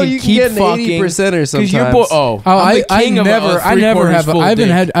 Because you can get an 80% or sometimes. Because you're I'm the I king of never have. full I haven't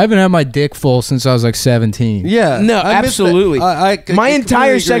dick. had my dick full since I was like 17. Yeah. No, I miss that. absolutely. I My completely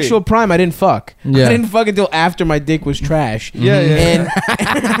entire agree. sexual prime, I didn't fuck. Yeah. I didn't fuck until after my dick was trash. Yeah, yeah.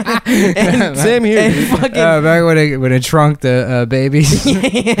 And Same here. and dude. fucking Back when it shrunk the babies. yeah,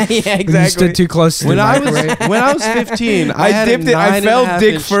 When you exactly. stood too close to When the I microwave. was 15, I I had dipped a it. I fell 9.5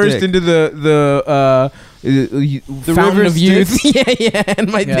 dick inch first dick. into the fountain river of youth. Styx? yeah,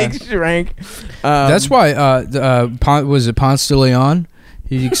 and my Yeah. dick shrank. That's why. Was it Ponce de Leon?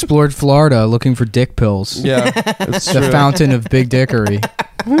 He explored Florida looking for dick pills. Yeah, that's The true. fountain of big dickery.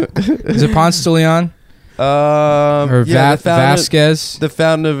 Is it Ponce de Leon or yeah, Vasquez? The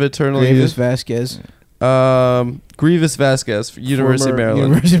fountain of eternal Grievous youth. Vasquez, Grievous Vasquez, University of former Maryland.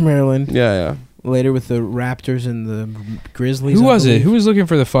 University of Maryland. Yeah, Later with the Raptors and the Grizzlies. Who I was it? believe. Who was looking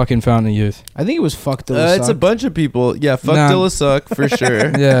for the fucking fountain of youth? I think it was Fuck De yeah. La It's a Suck. bunch of people. Yeah, fuck Nah. Dilla Suck for sure.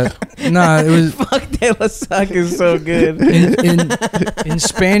 Yeah, no, it was Fuck De La Suck is so good. in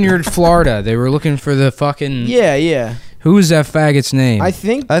Spaniard, Florida. They were looking for the fucking yeah. Who was that faggot's name? I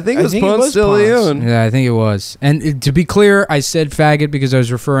think it was Ponce de Leon. Yeah, I think it was. And to be clear, I said faggot because I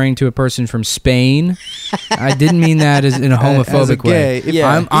was referring to a person from Spain. I didn't mean that as in a homophobic As a gay. way.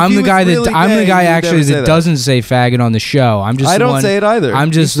 Yeah. I'm the guy actually that doesn't say faggot on the show. I'm just I the don't one, say it either. I'm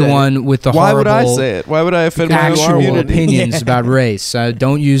just You the said one it. with the Why would horrible I say it? Why would I offend my own actual community? opinions about race.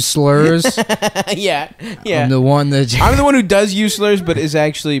 Don't use slurs. yeah. I'm the one that I'm the one who does use slurs, but is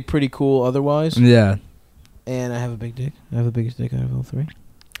actually pretty cool otherwise. yeah. And I have a big dick. I have the biggest dick out of all three.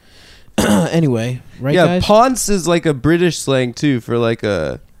 Anyway, right, Yeah, guys? ponce is like a British slang too for like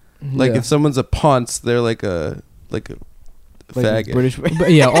Yeah. if someone's a ponce, they're like a Like faggot. British.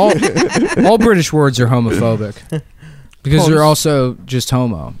 But yeah, all British words are homophobic because they're also just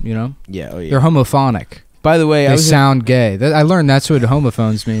homo. You know, Yeah. Oh yeah. they're homophonic. By the way, I They was sound gay. I learned that's what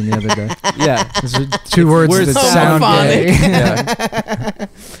homophones mean the other day. Yeah. Those are two words words that sound homophonic. gay. Yeah.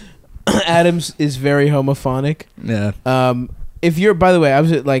 Adams is very homophonic. Yeah. If you're, by the way, I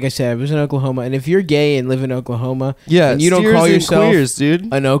was in Oklahoma, and if you're gay and live in Oklahoma, Yeah. and you don't steers call and yourself queers, dude.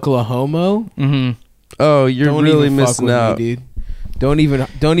 an Oklahomo, Mm-hmm. Oh, you're don't really even fuck missing with out. me, dude. Don't even.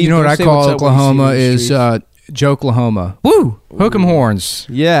 You know what I say call what's up when you see me Oklahoma in the is streets. Jokelahoma. Woo! Hook 'em horns.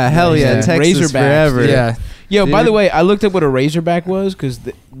 Yeah, hell yeah. Yeah. Texas Razorbacks, forever. Yeah. Yo, by dude. the way, I looked up what a Razorback was because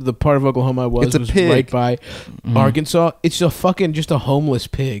the part of Oklahoma I It's a was pig. right by Mhm. Arkansas. It's just a homeless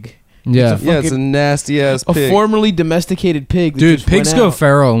pig. Yeah. It's a Yeah, it's a fucking- nasty ass A pig. formerly domesticated pig. That Dude, just went pigs go out.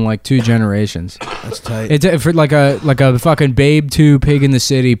 feral in like 2 generations. That's tight. It's for like a fucking Babe 2 Pig in the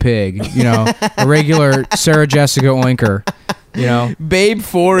City pig. You know, a regular Sarah Jessica Oinker. You know, Babe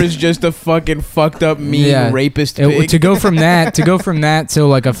 4 is just a fucking fucked up mean Yeah. rapist pig. to go from that to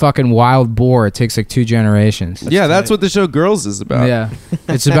like a fucking wild boar, it takes like 2 generations. Yeah, that's what the show Girls is about. Yeah,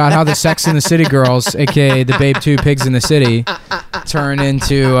 it's about how the Sex in the City girls, aka the Babe 2 Pigs in the City, turn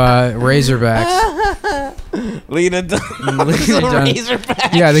into Razorbacks. Lena Dunham. is a Dunham.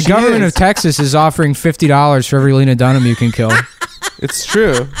 Razorback. Yeah, the She government is. of Texas is offering $50 for every Lena Dunham you can kill. It's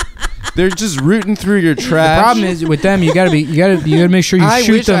true. They're just rooting through your The trash. problem is with them, you gotta make sure you I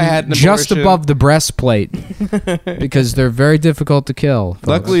shoot wish I had them an just abortion. above the breastplate because they're very difficult to kill. folks.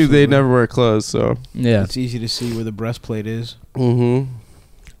 Luckily, they never wear clothes, so. yeah. It's easy to see where the breastplate is. Mm-hmm.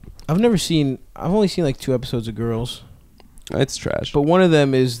 I've only seen like 2 episodes of Girls, It's trash. but one of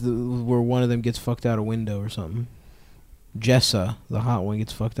them is where one of them gets fucked out a window or something. Jessa, the hot one,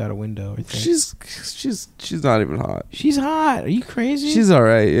 gets fucked out a window. I think She's not even hot. she's hot. Are you crazy? She's all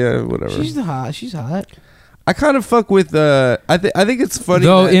right. Yeah, whatever. She's hot. She's hot. I kind of fuck with. I think it's funny.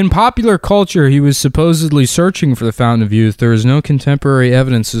 Though that- in popular culture, he was supposedly searching for the Fountain of Youth, there is no contemporary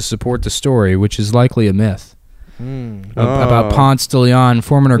evidence to support the story, which is likely a myth. About Oh. Ponce de Leon,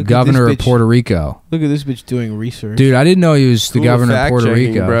 former Look at governor this of bitch. Puerto Rico. Look at this bitch doing research. Dude, I didn't know he was the Cool governor of fact Puerto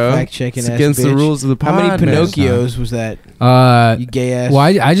checking, Rico. bro. Fact checking It's ass against the bitch. rules of the pod. How many man. Pinocchios was that? You gay ass. Well,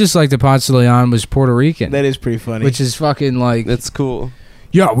 I just like that Ponce de Leon was Puerto Rican, That is pretty funny. which is fucking like, That's cool.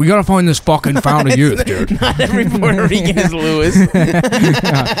 yeah, we gotta find this fucking Fountain of Youth, dude. not every Puerto Rican is Lewis.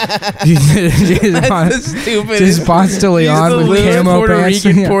 That's the stupidest. Just Ponce de Leon He's the with Lewis camo Puerto pants.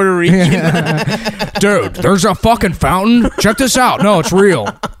 Rican, Yeah. Puerto Rican. Dude, there's a fucking fountain. Check this out. No, it's real.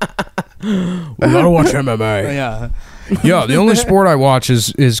 We gotta watch MMA. Yeah. Yeah, the only sport I watch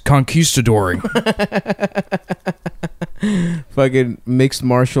is conquistadoring. Fucking mixed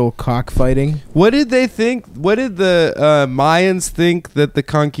martial cockfighting. What did they think? What did the Mayans think that the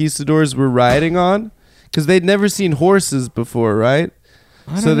conquistadors were riding on? Because they'd never seen horses before, right?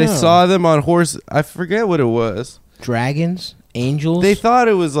 So they saw them on horse. I forget what it was. dragons, angels. They thought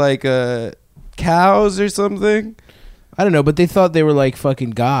it was like cows or something. I don't know, but they thought they were like fucking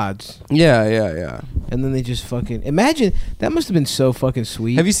gods, Yeah, yeah, yeah. and then they just fucking imagine that must have been so fucking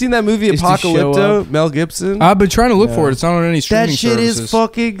sweet. Have you seen that movie Is to show Apocalypto? up. Mel Gibson. I've been trying to look Yeah. for it. It's not on any streaming That shit services. is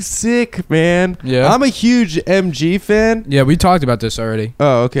fucking sick, man. Yeah? I'm a huge MG fan. Yeah, we talked about this already.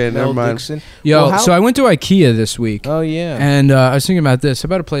 Oh, okay, Mel never mind. Dixon? Yo, Well, how- so I went to IKEA this week. Oh yeah. And I was thinking about this. How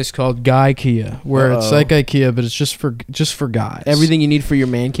about a place called Guy Kia, where it's Uh-oh. like IKEA, but it's just for guys. Everything you need for your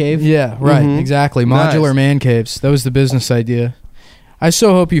man cave. Yeah, right. Mhm. Exactly. Nice. Modular man caves. That was the business idea. I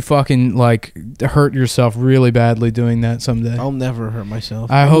so hope you fucking like hurt yourself really badly doing that someday. I'll never hurt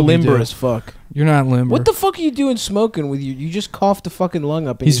myself. I I'm hope you limber do. as fuck. You're not limber. What the fuck are you doing smoking with you? You just coughed the fucking lung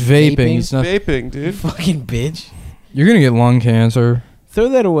up. And He's you're vaping. He's not. Vaping, dude. Fucking bitch. You're gonna get lung cancer. Throw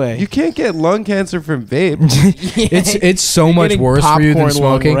that away. You can't get lung cancer from vape. It's so You're much getting worse for you than popcorn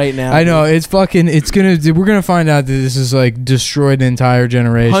lung smoking. right now, I know we're gonna find out that this is like destroyed an entire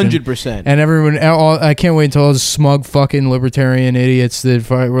generation. 100%. And everyone, I can't wait until all the smug fucking libertarian idiots that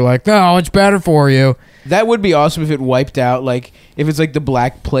were like, no, it's better for you. That would be awesome if it wiped out, like, if it's like the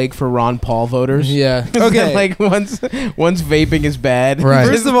Black Plague for Ron Paul voters. Yeah. Okay. Like, once vaping is bad. Right.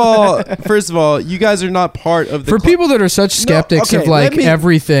 First of all, you guys are not part of the For people that are such skeptics okay, of like let me-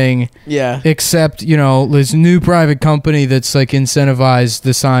 everything Yeah. except, this new private company that's like incentivized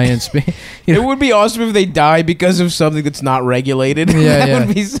the science. It would be awesome if they die because of something that's not regulated. Yeah, That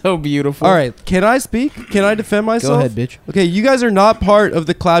would be so beautiful. All right, can I speak? Can I defend myself? Go ahead, bitch. Okay, you guys are not part of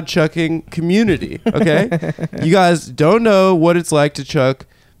the cloud chucking community, okay? You guys don't know what it's like to chuck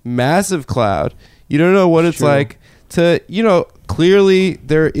massive cloud. You don't know what it's True. like to, clearly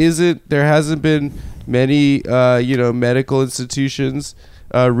there hasn't been many, medical institutions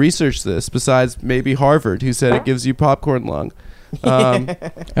research this besides maybe Harvard, who said it gives you popcorn lung.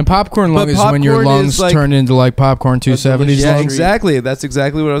 And popcorn lung But is when your popcorn lungs is like- turn into like popcorn 270s Yeah, lungs. exactly. That's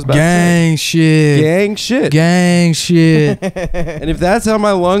exactly what I was about to Gang shit. say. Gang shit. Gang shit. And if that's how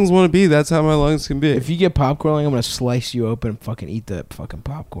my lungs want to be, that's how my lungs can be. If you get popcorn lung, I'm going to slice you open and fucking eat that fucking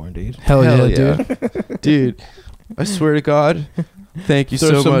popcorn, dude. Hell yeah, dude. Dude, I swear to God, thank you Throw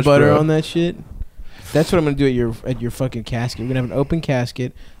so some much, butter bro. on that shit. That's what I'm going to do at your fucking casket. We're going to have an open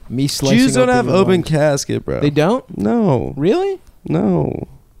casket. Me slicing Jews don't have your open lungs. casket, bro. They don't? No, Really? no,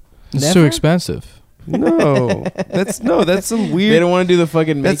 It's Never? too expensive. no. That's some They weird. don't want to do the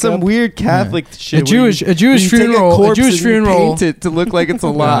fucking makeup? That's some weird Catholic shit. A Jewish where you take funeral. A corpse Jewish and you funeral. paint it to look like it's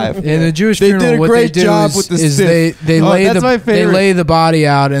alive. In a Jewish They funeral, did a what great they do job is, with the is stiff. they Oh, lay that's my they favorite. lay the body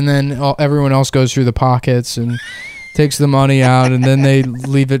out, and then everyone else goes through the pockets and takes the money out, and then they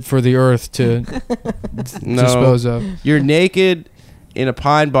leave it for the earth to No, dispose of. you're naked in a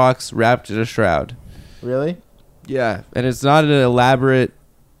pine box wrapped in a shroud. Really? Yeah, and it's not an elaborate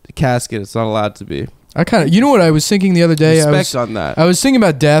casket. It's not allowed to be. I kind of, what I was thinking the other day. Respect on that. I was thinking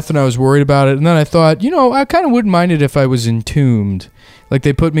about death, and I was worried about it, and then I thought, I kind of wouldn't mind it if I was entombed, like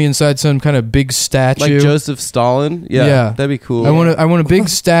they put me inside some kind of big statue. Like Joseph Stalin. Yeah, that'd be cool. I want a big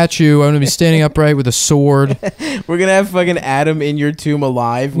statue. I want to be standing upright with a sword. We're going to have fucking Adam in your tomb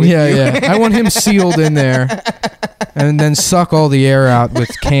alive with you. Yeah. I want him sealed in there, and then suck all the air out with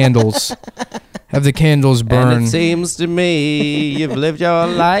candles. Have the candles burn. And it seems to me you've lived your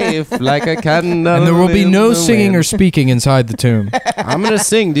life like a candle. And there will be in no the singing or wind. speaking inside the tomb. I'm gonna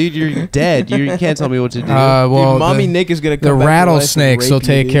sing, dude. You're dead. You can't tell me what to do. Well, Dude, Mommy the, Nick is going to the come back to life and rattlesnakes will rape you,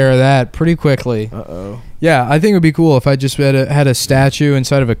 take dude. care of that pretty quickly. Uh-oh. Yeah, I think it would be cool if I just had a statue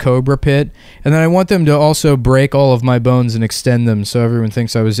inside of a cobra pit, and then I want them to also break all of my bones and extend them so everyone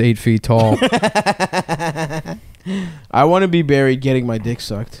thinks I was 8 feet tall. I want to be buried getting my dick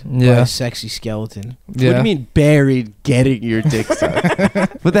sucked by Yeah. a sexy skeleton. What do you mean buried getting your dick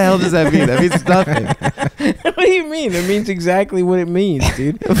sucked? What the hell does that mean? That means nothing. What do you mean? It means exactly what it means,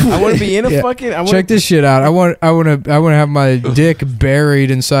 dude. I want to be in a Yeah. fucking... I wanna, Check this shit out. I want to have my dick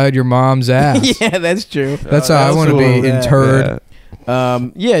buried inside your mom's ass. Yeah, that's true. That's how I want to cool. be Yeah. interred.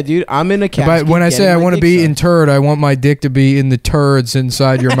 Yeah, dude, I'm in a casket. When I say getting I my want to dick be sucked. interred, I want my dick to be in the turds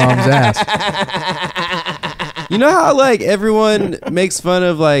inside your mom's ass. You know how like everyone makes fun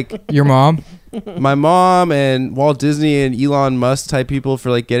of like Your mom? my mom and Walt Disney and Elon Musk type people for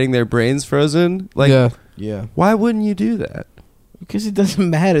like getting their brains frozen? Like, Yeah. Yeah. why wouldn't you do that? Because it doesn't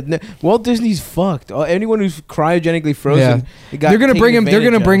matter. No, Walt Disney's fucked. Anyone who's cryogenically frozen, Yeah. They're gonna bring him. They're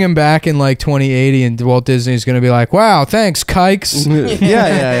gonna bring him back in like 2080, and Walt Disney's gonna be like, "Wow, thanks, kikes," yeah.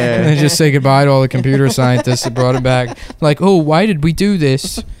 and then just say goodbye to all the computer scientists that brought him back. Like, oh, why did we do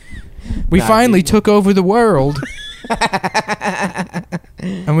this? We Nah, finally dude. took over the world,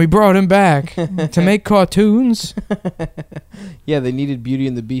 and we brought him back to make cartoons. Yeah, they needed Beauty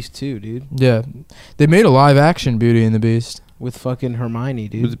and the Beast too, dude. Yeah, they made a live action Beauty and the Beast With fucking Hermione,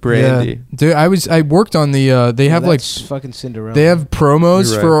 dude. With Brandy. Yeah. Dude, I worked on the. They have like That's fucking Cinderella. they have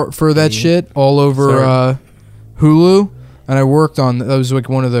promos You're for that Yeah. shit all over Sorry. Hulu, and I worked on that was like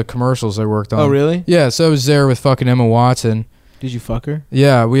one of the commercials I worked on. Oh, really? Yeah, so I was there with fucking Emma Watson. Did you fuck her?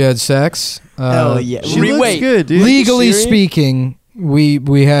 Yeah, we had sex. Hell yeah. She looks Wait. good, dude. Legally serious? speaking,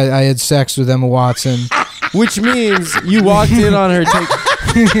 I had sex with Emma Watson. Which means you walked in on her.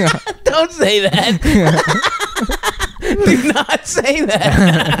 Don't say that. Do not say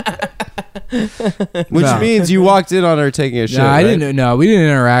that. Which No. means you walked in on her taking a shit. No, I right? didn't. No, we didn't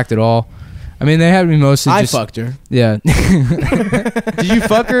interact at all. I mean, they had me mostly I just. fucked her. Yeah. Did you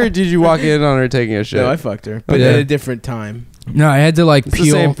fuck her or did you walk in on her taking a shit? No, I fucked her. But Yeah. at a different time. No, I had to like It's peel.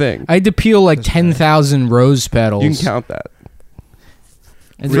 the same thing. I had to peel like 10,000 rose petals. You can count that.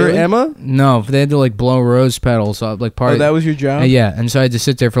 And For Emma? No, they had to like blow rose petals up, like part. Oh, that was your job? Yeah, and so I had to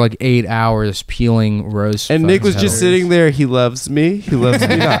sit there for like 8 hours peeling rose. And Nick was petals. just sitting there. He loves me. He loves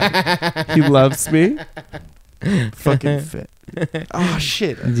me not. He loves me. Fucking fit. Oh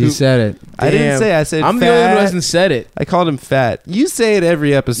shit! You said it. I didn't Damn. say. I said I'm fat. the only one who hasn't said it. I called him fat. You say it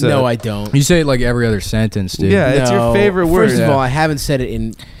every episode. No, I don't. You say it like every other sentence, dude. Yeah, it's your No. favorite word. First of Yeah. all, I haven't said it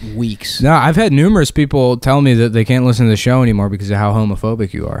in weeks. No, I've had numerous people tell me that they can't listen to the show anymore because of how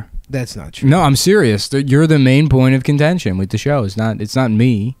homophobic you are. That's not true. No, I'm serious. You're the main point of contention with the show. It's not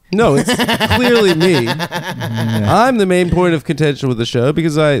me. No, it's clearly me. I'm the main point of contention with the show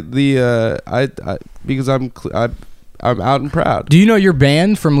because I'm out and proud. Do you know you're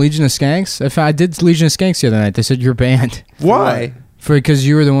banned from Legion of Skanks? I did Legion of Skanks the other night. They said you're banned Why? because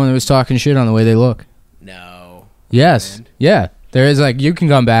you were the one that was talking shit on the way they look. No. Yes. Banned? Yeah. There is like, you can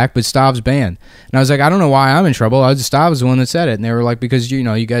come back, but Stav's banned. And I was like, I don't know why I'm in trouble. Stav was the one that said it. And they were like, because, you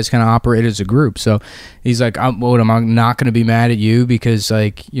know, you guys kind of operate as a group. So he's like, am I not going to be mad at you because,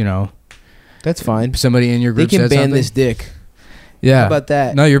 like, you know, That's fine. somebody in your They group can said ban something? this dick. Yeah. How about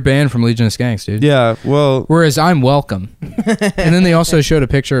that? No, you're banned from Legion of Skanks, dude. Yeah, well, Whereas I'm welcome. And then they also showed a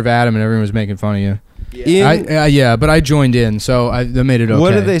picture of Adam and everyone was making fun of you. in, But I joined in, so they made it okay.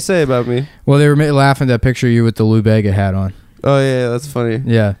 what did they say about me? Well, they were laughing at that picture of you with the Lou Bega hat on. Oh yeah, that's funny.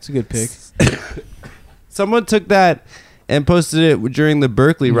 Yeah. It's a good pick. Someone took that and posted it during the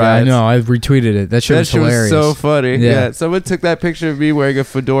Berkeley Yeah, I riots. know. I've retweeted it. That shit That was shit hilarious. was so funny. Yeah. Yeah. Someone took that picture of me wearing a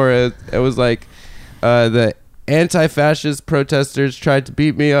fedora. It was like the anti-fascist protesters tried to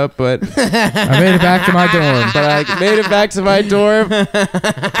beat me up, but I made it back to my dorm. but I made it back to my dorm.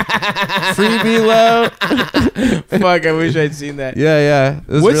 Free Milo. Fuck, I wish I'd seen that. Yeah. It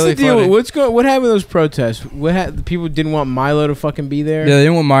was What's really the deal? funny. What happened with those protests? The people didn't want Milo to fucking be there? Yeah, they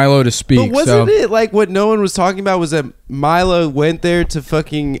didn't want Milo to speak. But wasn't it like what no one was talking about was that Milo went there to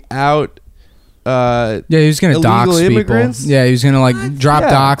fucking out Yeah, he was gonna dox illegal people. immigrants? Yeah, he was gonna like drop Yeah.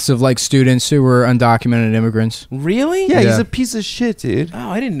 docs of like students who were undocumented immigrants. Really? Yeah, he's Yeah. a piece of shit, dude. Oh,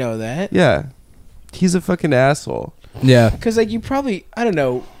 I didn't know that. Yeah. He's a fucking asshole. Yeah. Because like you probably, I don't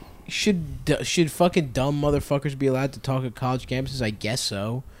know, should fucking dumb motherfuckers be allowed to talk at college campuses? I guess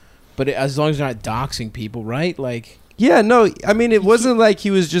so, but as long as they're not doxing people, right? Like, Yeah, no, I mean it wasn't like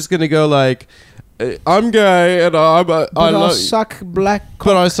he was just gonna go like, I'm gay and I love, suck black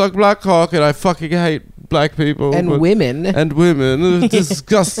but I suck black cock and I fucking hate black people and but- women. and women. It's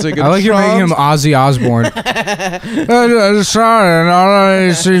disgusting. I like you're making him Ozzy Osbourne. Son,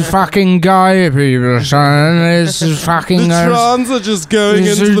 this fucking guy people, son. This is fucking. The trans are just going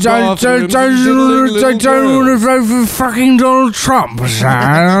into the bathroom. Don't want to vote for fucking Donald Trump, son.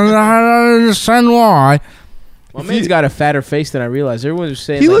 I don't understand why. My man's got a fatter face than I realized. Everyone was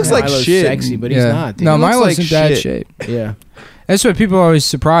saying He like, looks like Milo's shit. sexy, but he's Yeah. not. Dude. No, He looks Milo's like in bad shit. shape. Yeah. That's why people are always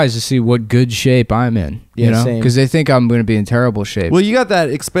surprised to see what good shape I'm in. Yeah, You know, same. because they think I'm going to be in terrible shape. Well, you got that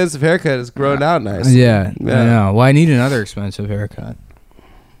expensive haircut. It's grown out nice. Yeah, I Yeah. know. Well, I need another expensive haircut.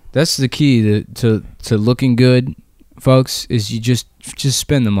 That's the key to looking good, folks. Is you just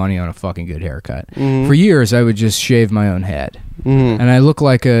spend the money on a fucking good haircut. Mhm. For years, I would just shave my own head, Mhm. and I look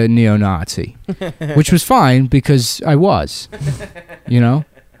like a neo-Nazi, which was fine because I was, you know.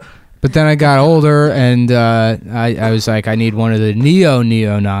 But then I got older, and I was like, I need one of the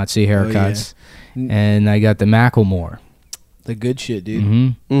neo-Nazi haircuts, and I got the Macklemore. The good shit, dude.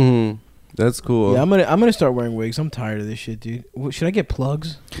 Mm-hmm. Mhm. That's cool. Yeah, I'm gonna start wearing wigs. I'm tired of this shit, dude. Should I get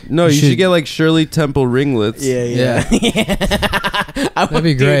plugs? No, You you should should- get like Shirley Temple ringlets. Yeah. That'd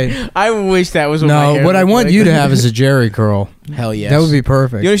be great. I wish that was what my No, hair what I looked want like. you to have is a Jerry curl. Hell yes. That would be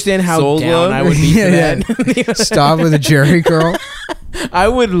perfect. You understand how Soul down Glow? I would be for that? Stop with a Jerry curl. I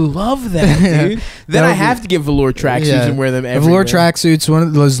would love that, dude. Then That I would have to get velour tracksuits Yeah. and wear them A everywhere. velour tracksuits, one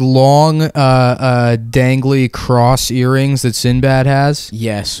of those long, dangly cross earrings that Sinbad has.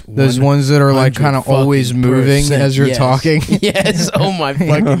 Yes. Those ones that are like kind of always moving as you're yes. talking. Yes. Oh my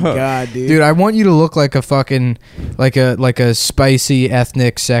fucking god, dude. Dude, I want you to look like a fucking like a spicy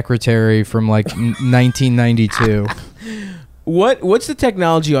ethnic secretary from like 1992. What's the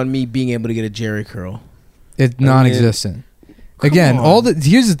technology on me being able to get a Jerry curl? It's non-existent. Again, on.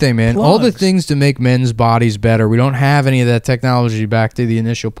 here's the thing, man. All the Plugs. things to make men's bodies better. We don't have any of that technology back to the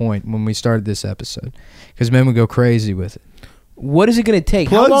initial point when we started this episode, because men would go crazy with it. What is it going to take?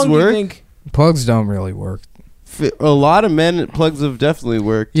 Plugs How long do work. you think? Plugs don't really work. A lot of men plugs have definitely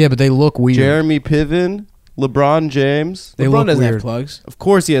worked. Yeah, but they look weird. Jeremy Piven, LeBron James. They LeBron look doesn't weird. have plugs. Of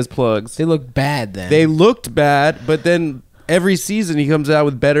course he has plugs. They look bad then. They looked bad, but then every season he comes out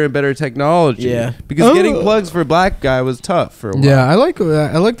with better and better technology. Yeah. Because getting plugs for a black guy was tough for a while. Yeah, I like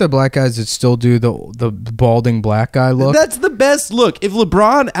the black guys that still do the balding black guy look. That's the best look. If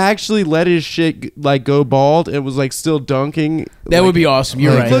LeBron actually let his shit like go bald and was like still dunking, That would be awesome.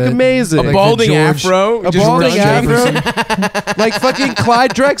 You're like right. look amazing. A Like balding the George- afro. A just balding running. afro, like fucking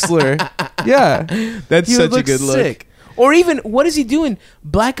Clyde Drexler. Yeah, That's he would such a look good look. sick. Or even, what is he doing?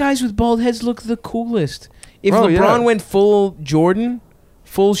 Black guys with bald heads look the coolest. If Oh, LeBron yeah. went full Jordan,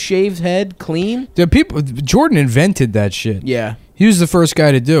 full shaved head, clean. The people Jordan invented that shit. Yeah. He was the first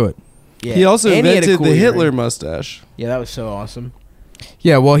guy to do it. Yeah. He also And he had a invented cool the earring. Hitler mustache. Yeah, that was so awesome.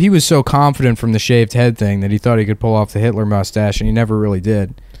 Yeah, well, he was so confident from the shaved head thing that he thought he could pull off the Hitler mustache, and he never really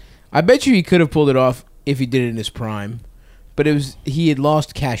did. I bet you he could have pulled it off if he did it in his prime. But he had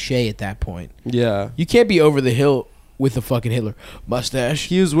lost cachet at that point. Yeah. You can't be over the hill with the fucking Hitler mustache.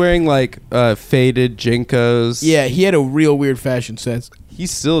 He was wearing like faded Jinkos. Yeah, he had a real weird fashion sense. He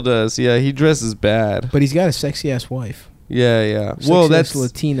still does. Yeah, he dresses bad. But he's got a sexy ass wife. Yeah, yeah. Sexy Well, ass that's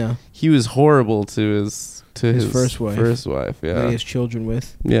Latina he was horrible to his first wife. First wife, that he yeah. has children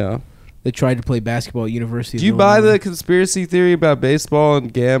with. Yeah. They tried to play basketball at University Do of you buy Illinois. the conspiracy theory about baseball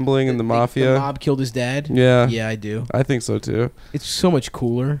and gambling and the The mafia? mob killed his dad? Yeah. Yeah, I do. I think so too. It's so much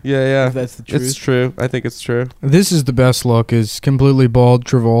cooler. Yeah, If yeah. that's the truth. It's true. I think it's true. This is the best look, is completely bald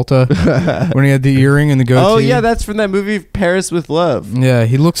Travolta when he had the earring and the goatee. Oh yeah, that's from that movie Paris with Love. Yeah,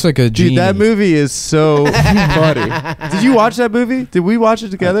 he looks like a genie. Dude, that movie is so funny. Did you watch that movie? Did we watch it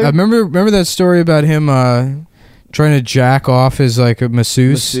together? I remember that story about him trying to jack off his like a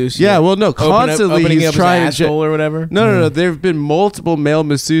masseuse. Masseuse, yeah, well, no, Constantly constantly opening he's up trying his to. asshole or whatever. No. There have been multiple male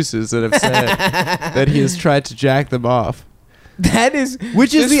masseuses that have said that he has tried to jack them off. That is,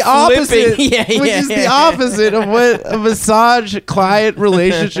 Which is just the opposite. flipping. Yeah, which yeah, is the yeah. opposite of what a massage-client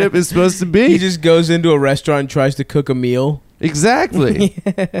relationship is supposed to be. He just goes into a restaurant and tries to cook a meal. Exactly.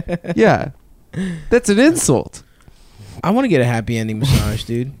 Yeah. That's an insult. I want to get a happy ending massage,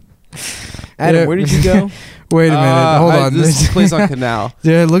 dude. Adam, Yeah. where did you go? Wait a minute, hold on. This place on Canal.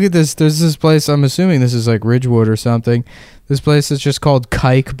 Yeah, look at this. There's this place. I'm assuming this is like Ridgewood or something. This place is just called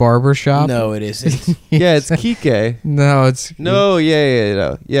Kike Barbershop. No, it isn't. Yeah, it's Kike. No, it's No,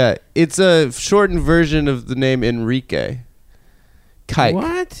 yeah. It's a shortened version of the name Enrique. Kike.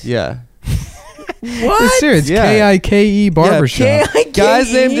 What? Yeah. It's serious. Yeah. K-I-K-E Barbershop.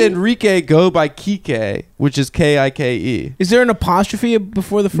 Guys named Enrique go by Kike, which is K-I-K-E. Is there an apostrophe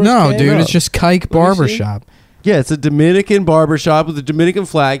before the first No, K? dude, No. it's just Kike Let me see. Barbershop. Yeah, it's a Dominican barbershop with a Dominican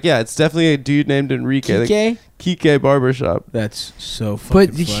flag. Yeah, it's definitely a dude named Enrique. Like, Kike? Kike Barbershop. That's so fucking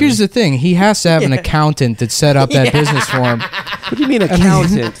But funny. here's the thing: he has to have an accountant that set up that business for him. What do you mean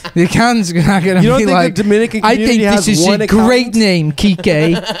accountant? The accountant's not going You to don't be think like, the Dominican I community think has this is one a great accountant? name,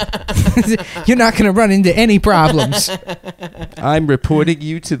 Kike. You're not going to run into any problems. I'm reporting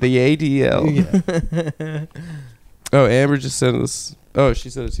you to the ADL. Oh, Amber just sent us. Oh, she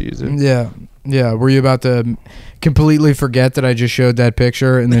sent it to you too. Yeah. Were you about to completely forget that I just showed that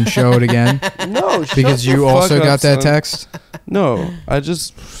picture and then show it again? No, Because you also got that text? No, I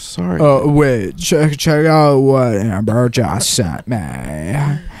just sorry. Oh, wait. Check out what Amber just sent me.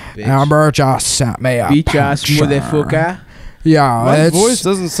 Amber just sent me a Bitch ass picture. motherfucker. Yeah, My it's, voice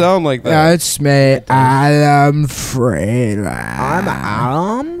doesn't sound like yeah, that. it's me, Adam Freeland.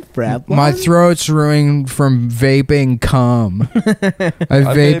 I'm Fred. My throat's ruined from vaping cum. I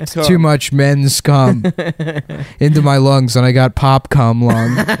vape vaped cum. too much men's cum into my lungs, and I got pop cum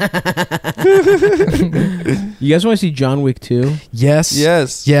lung. You guys want to see John Wick 2? Yes.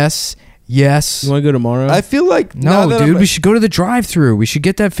 Yes. Yes. Yes. You want to go tomorrow? I feel like now No, that dude, I'm- we should go to the drive-thru. We should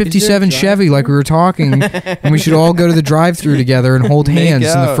get that Is there a 57 Chevy like we were talking, and we should all go to the drive-thru together and hold Make hands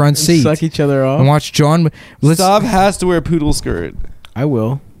in the out front And seat suck each other off? and watch John. Let's Stav has to wear a poodle skirt. I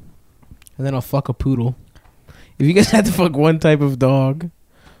will. And then I'll fuck a poodle. If you guys had to fuck one type of dog,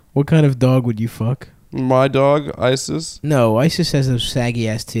 what kind of dog would you fuck? My dog, Isis. No, Isis has those saggy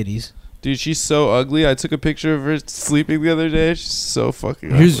ass titties. Dude, she's so ugly. I took a picture of her sleeping the other day. She's so fucking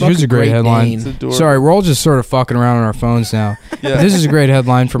Here's ugly. a great Great headline. name. It's adorable. Sorry, we're all just sort of fucking around on our phones now. Yeah. This is a great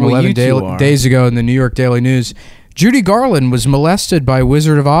headline from Well, 11 you two are. days ago in the New York Daily News. Judy Garland was molested by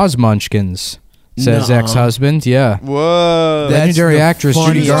Wizard of Oz munchkins, says Nuh-uh. ex-husband. Yeah. Whoa. That's Legendary the actress Judy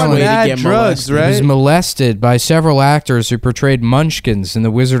funniest Garland. way to Mad get drugs, molested. right? Was molested by several actors who portrayed munchkins in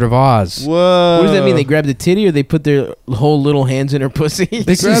The Wizard of Oz. Whoa. What does that mean? They grabbed the titty or they put their whole little hands in her pussy?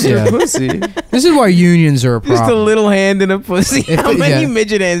 This Grab is, your yeah. pussy. This is why unions are a Just a problem. little hand in a pussy. If How they- many yeah.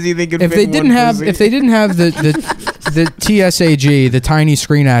 midget hands do you think could If fit they in didn't one have, pussy? if they didn't have the the TSAG, the Tiny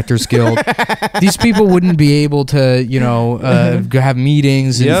Screen Actors Guild, these people wouldn't be able to, have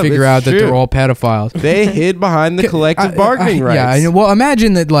meetings and Yep, figure it's out that true. they're all pedophiles. They hid behind the collective bargaining rights. Yeah, I know. Well,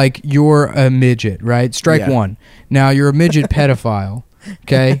 imagine that, like, you're a midget, right? Strike Yeah. one. Now, you're a midget pedophile,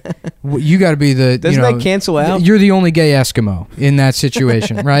 okay? You got to be the, Doesn't that cancel out? You're the only gay Eskimo in that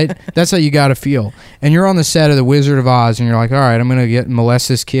situation, right? That's how you got to feel. And you're on the set of The Wizard of Oz, and you're like, all right, I'm going to molest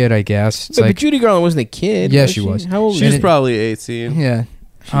this kid, I guess. It's But like, Judy Garland wasn't a kid. Yeah, she was. How old She was was she? probably 18. yeah.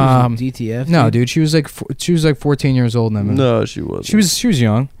 She was DTF. No, dude, she was like 14 years old in that movie. No, she wasn't. She was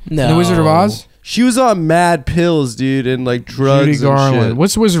young. No. The Wizard of Oz? She was on mad pills, dude, and like drugs Judy Garland. and shit.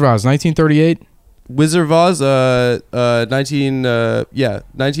 What's The Wizard of Oz? 1938? Wizard of Oz,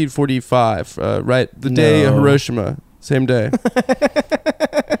 1945, right? The day of No. Hiroshima, same day.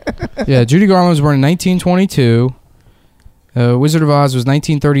 Yeah, Judy Garland was born in 1922. Wizard of Oz was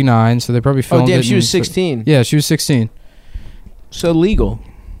 1939, so they probably filmed Oh, damn, it she in- was 16. Yeah, she was 16. So legal.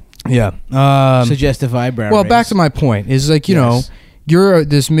 Yeah. Suggestive eyebrow Well, raise. back to my point. Is like, you Yes. know, you're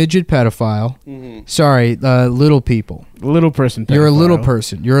this midget pedophile. Sorry, little people. Little person. You're a little pedophile.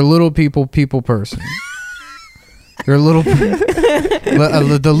 person. You're a little people person. You're a little the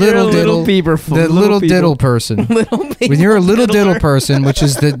You're little a diddle peeper. the little diddle person. Little When you're a little diddle person, which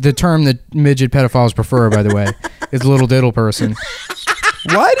is the term that midget pedophiles prefer, by the way, is little diddle person.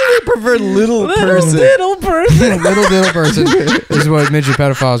 Why do they prefer little person? diddle person. Little diddle person is what midget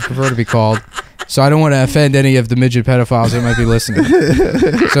pedophiles prefer to be called. So I don't want to offend any of the midget pedophiles that might be listening.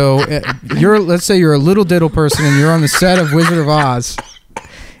 So let's say you're a little diddle person and you're on the set of Wizard of Oz,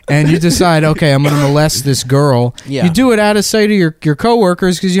 and you decide, okay, I'm going to molest this girl. Yeah. You do it out of sight of your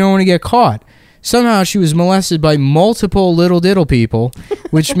coworkers because you don't want to get caught. Somehow she was molested by multiple little diddle people,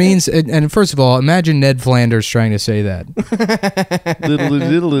 which means, and first of all, imagine Ned Flanders trying to say that. Little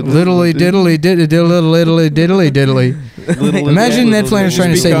Littly diddly diddly diddly. Imagine Ned Flanders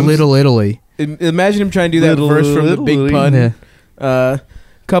trying to say becomes- Little Italy. Imagine him trying to do that Little, verse from the little, Big little. Pun. Yeah.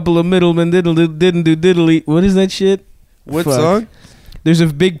 Couple of middlemen didn't do diddly. What is that shit? What Fuck. song? There's a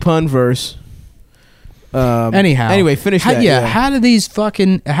Big Pun verse. Anyhow. Anyway, finish that. How do these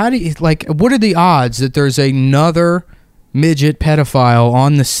fucking, what are the odds that there's another midget pedophile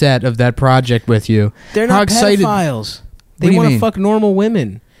on the set of that project with you? They're How not excited- pedophiles. What They do you want to mean? fuck normal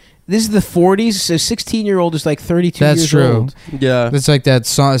women. This is the 40s. So 16-year-old is like 32 That's years true. old. Yeah. It's like that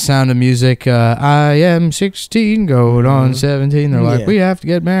Sound of Music. I am 16, going on 17. They're like, Yeah. we have to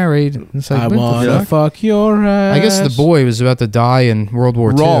get married. It's like, I what the want to fuck? fuck your ass. I guess the boy was about to die in World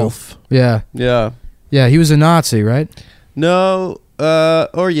War II. Rolf. Yeah. Yeah. Yeah, he was a Nazi, right? No.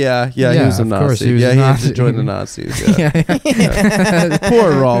 Or yeah, he was a of course, Nazi. he was a He had Nazi. to join the Nazis. Yeah.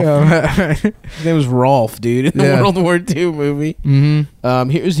 Poor Rolf. Yeah. His name was Rolf, dude, in the Yeah. World War II movie. Mm-hmm.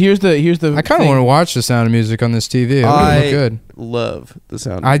 Here's the. I kind of want to watch The Sound of Music on this TV. It would look good. Love the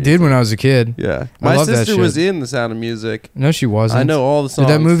Sound of I Music. did when I was a kid. Yeah. I My love that sister shit. was in the Sound of Music. No, she wasn't. I know all the Dude, songs.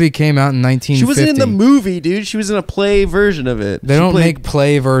 that movie came out in 1950. She was in the movie, dude. She was in a play version of it. They She don't played- make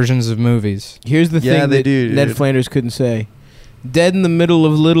play versions of movies. Here's the Yeah, thing they that do, Ned dude. Flanders couldn't say. Dead in the middle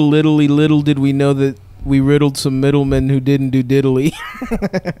of little Italy, little did we know that we riddled some middlemen who didn't do diddly.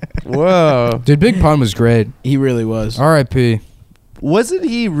 Whoa. Dude, Big Pun was great. He really was. R.I.P. Wasn't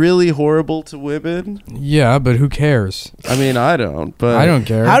he really horrible to women? Yeah, but who cares? I mean, I don't, but I don't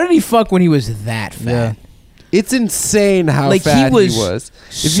care. How did he fuck when he was that fat? Yeah. It's insane how Like, he fat was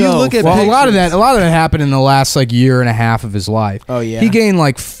If you look at Well, a lot of pictures- that happened in the last like year and a half of his life. Oh yeah. He gained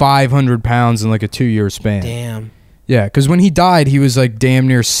like 500 pounds in like a 2-year span. Damn. Yeah, because when he died, he was like damn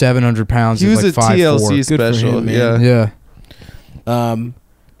near 700 pounds. he at, was like, a 5'4". TLC Good for special. him, man. Yeah. Yeah.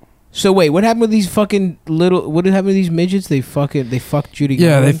 So wait, what happened with these fucking little? What happened with these midgets? They fucked Judy.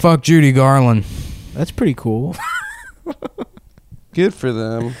 Yeah, they Garland? fucked Judy Garland. That's pretty cool. Good for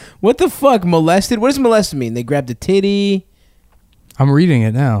them. What the fuck? Molested? What does molested mean? They grabbed a titty. I'm reading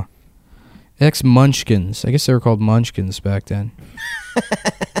it now. Ex-Munchkins. I guess they were called Munchkins back then.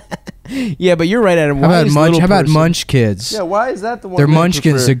 Yeah, but you're right, Adam. How Why about is Munch? little How about person- Munch Kids? Yeah, why is that the one? They're they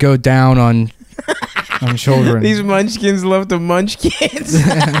Munchkins prefer? that go down on children. These munchkins love to munch kids.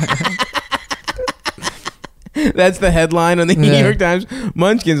 That's the headline on the New Yeah. York Times.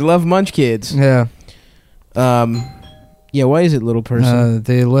 Munchkins love munch kids. Yeah. Yeah, why is it little person?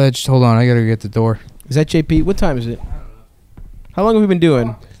 They alleged. Hold on, I gotta get the door. Is that JP? What time is it? How long have we been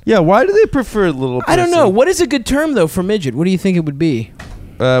doing? Yeah, why do they prefer little? I don't person? know. What is a good term though for midget? What do you think it would be?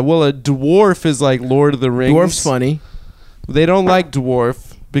 Well, a dwarf is like Lord of the Rings. Dwarf's funny. They don't like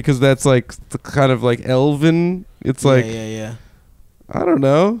dwarf because that's like the kind of like elven. It's like yeah. I don't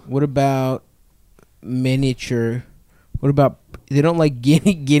know. What about miniature? What about they don't like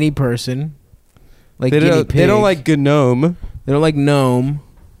guinea person? Like They guinea don't. pig. They don't like gnome. They don't like gnome.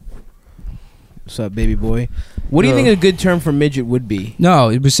 What's up, baby boy? What do you No. think a good term for midget would be? No,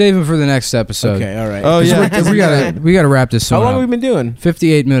 we're saving for the next episode. Okay, all right. Oh, yeah. we gotta wrap this How one long up. have we been doing?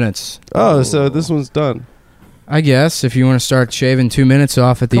 58 minutes. Oh, so this one's done. I guess if you want to start shaving 2 minutes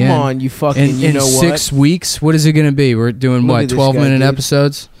off at the Come end. on, you fucking. In, you in know 6 what? weeks, what is it going to be? We're doing Look what, at this 12-minute guy, dude.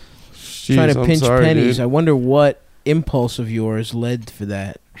 episodes? Jeez, Trying to I'm pinch sorry, pennies. dude. I wonder what impulse of yours led for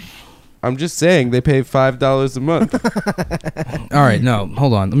that. I'm just saying they pay $5 a month. All right, no,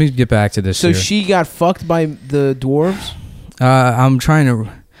 hold on. Let me get back to this So here. she got fucked by the dwarves? I'm trying to...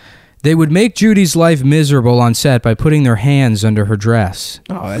 They would make Judy's life miserable on set by putting their hands under her dress.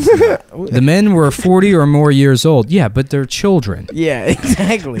 Oh, that's not. The men were 40 or more years old. Yeah, but they're children. Yeah,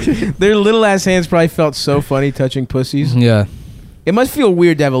 exactly. Their little ass hands probably felt so funny touching pussies. Yeah. It must feel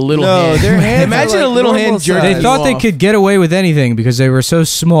weird to have a little No, hand. their hands Imagine are a like little normal hand jerking size. They you thought they off. could get away with anything because they were so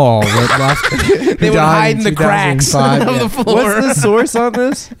small. They would hide in the cracks of the floor. What's the source on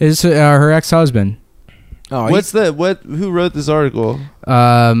this? It's her ex-husband. Oh, Who wrote this article?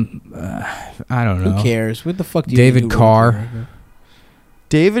 I don't know. who cares? What the fuck do you David think who Carr. wrote it?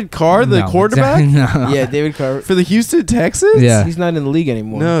 David Carr, the No, quarterback no. Yeah, David Carr. for the Houston Texans. Yeah. He's not in the league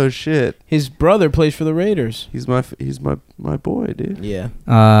anymore. No shit. His brother plays for the Raiders. He's my boy, dude. Yeah.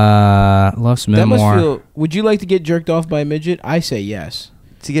 Loves That must memoir. feel. Would you like to get jerked off by a midget? I say yes.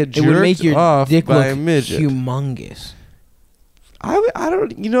 To get It would make jerked your off dick by look a midget. humongous. I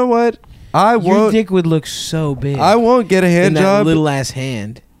don't. You know what? I Your won't. dick would look so big. I won't get a in hand that job little ass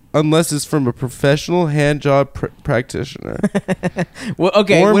hand. unless it's from a professional hand job practitioner. Well,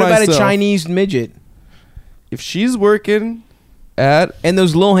 okay. Or What about a myself. Chinese midget? If she's working at And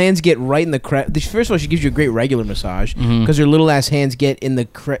those little hands get right in the First of all, she gives you a great regular massage Mhm. because her little ass hands get in the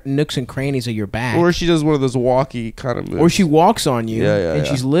nooks and crannies of your back. or she does one of those walkie kind of moves. Or she walks on you, Yeah, and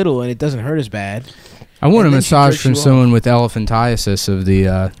yeah. she's little, and it doesn't hurt as bad. I want a And then she massage jerks from you off. someone with elephantiasis of the.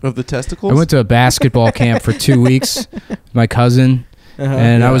 of the testicles. I went to a basketball camp for 2 weeks. My cousin.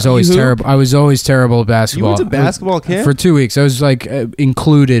 And Yeah. I was always You who? terrible. I was always terrible at You basketball. went to basketball camp? for 2 weeks. I was like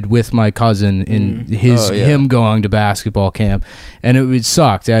included with my cousin in Oh, yeah. him going to basketball camp, and it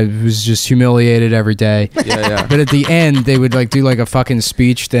sucked. I was just humiliated every day. yeah. But at the end, they would like do like a fucking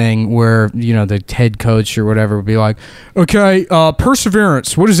speech thing where the head coach or whatever would be like, "Okay,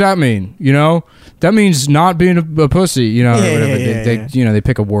 perseverance. What does that mean? That means not being a pussy. Or whatever. They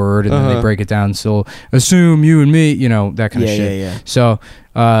pick a word and then they break it down. So assume you and me. That kind of shit. Yeah. So,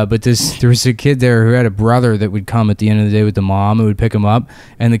 but there was a kid there who had a brother that would come at the end of the day with the mom who would pick him up,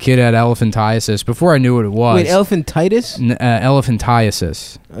 and the kid had elephantiasis. Before I knew what it was, Wait, elephantitis?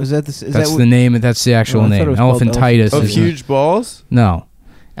 Elephantiasis. Is that the? That's the name. That's the actual Oh, I thought it name. was called Elephantitis. Of is huge balls. no.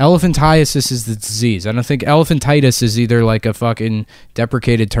 Elephantiasis is the disease. I don't think elephantitis is either like a fucking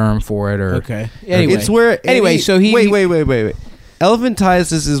deprecated term for it or Okay. Anyway, It's where Anyway, so he- wait.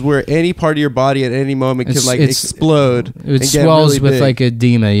 Elephantiasis is where any part of your body at any moment It's- can like it's- explode. it and get swells really with big. like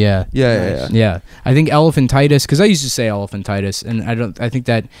edema. Yeah. Yeah. Yeah, I think elephantitis because I used to say elephantitis, and I think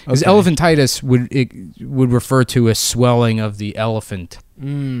that because Okay. elephantitis would refer to a swelling of the elephant.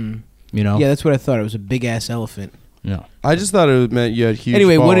 Yeah, Yeah, that's what I thought. It was a big ass elephant. no. I just thought it meant you had huge.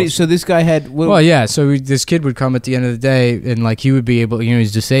 Anyway, balls. so this guy had. What, Well, yeah. So this kid would come at the end of the day, and like he would be able,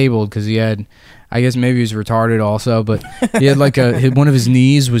 he's disabled because he had, I guess maybe he was retarded also, but he had like one of his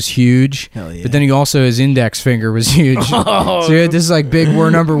knees was huge, Hell yeah. but then he also his index finger was huge. So he had this like big "we're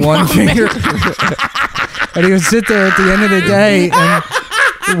number one" finger, and he would sit there at the end of the day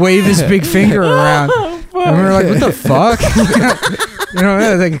and wave his big finger around. And we were like, "What the fuck?"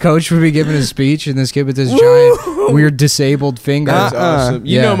 Like a coach would be giving a speech, and this kid with this giant, weird disabled finger. That's awesome.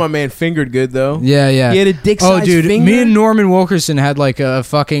 You Yeah. know my man fingered good though. Yeah. He had a dick Oh, sized dude, finger. me and Norman Wilkerson had like a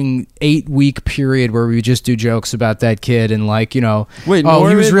fucking 8-week period where we would just do jokes about that kid and like, Wait, oh, he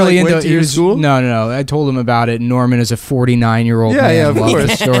Norman, was really like, into went to your school? No. I told him about it. And Norman is a 49-year-old Yeah, man. yeah, of loved course.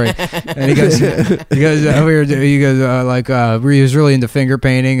 the story. And he goes, he was really into finger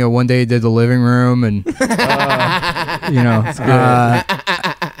painting. One day he did the living room, and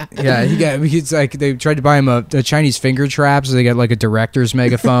yeah, he's like they tried to buy him a Chinese finger trap, so they got like a director's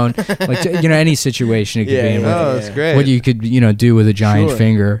megaphone, like any situation it could be in. With Oh, that's great. what you could do with a giant Sure.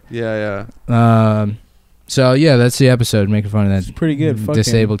 finger. Yeah. So yeah, that's the episode making fun of that pretty good. Fuck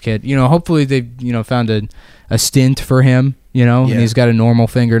disabled kid. Hopefully they found a stint for him. And Yeah. he's got a normal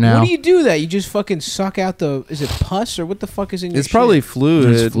finger him. now. What do you do that? You just fucking suck out the. Is it pus or what the fuck is in your It's probably shit?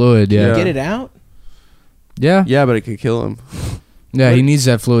 fluid. It's fluid. Yeah. Get it out? Yeah. Yeah, but it could kill him. Yeah. He needs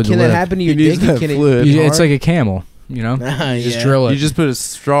that fluid Can to that live. happen to your He needs dick? that Can fluid. it? It's like a camel. You Ah, just yeah. drill it. You just put a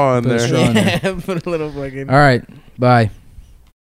straw in Put a there. straw in there. Yeah, put a little fucking. All right. Bye.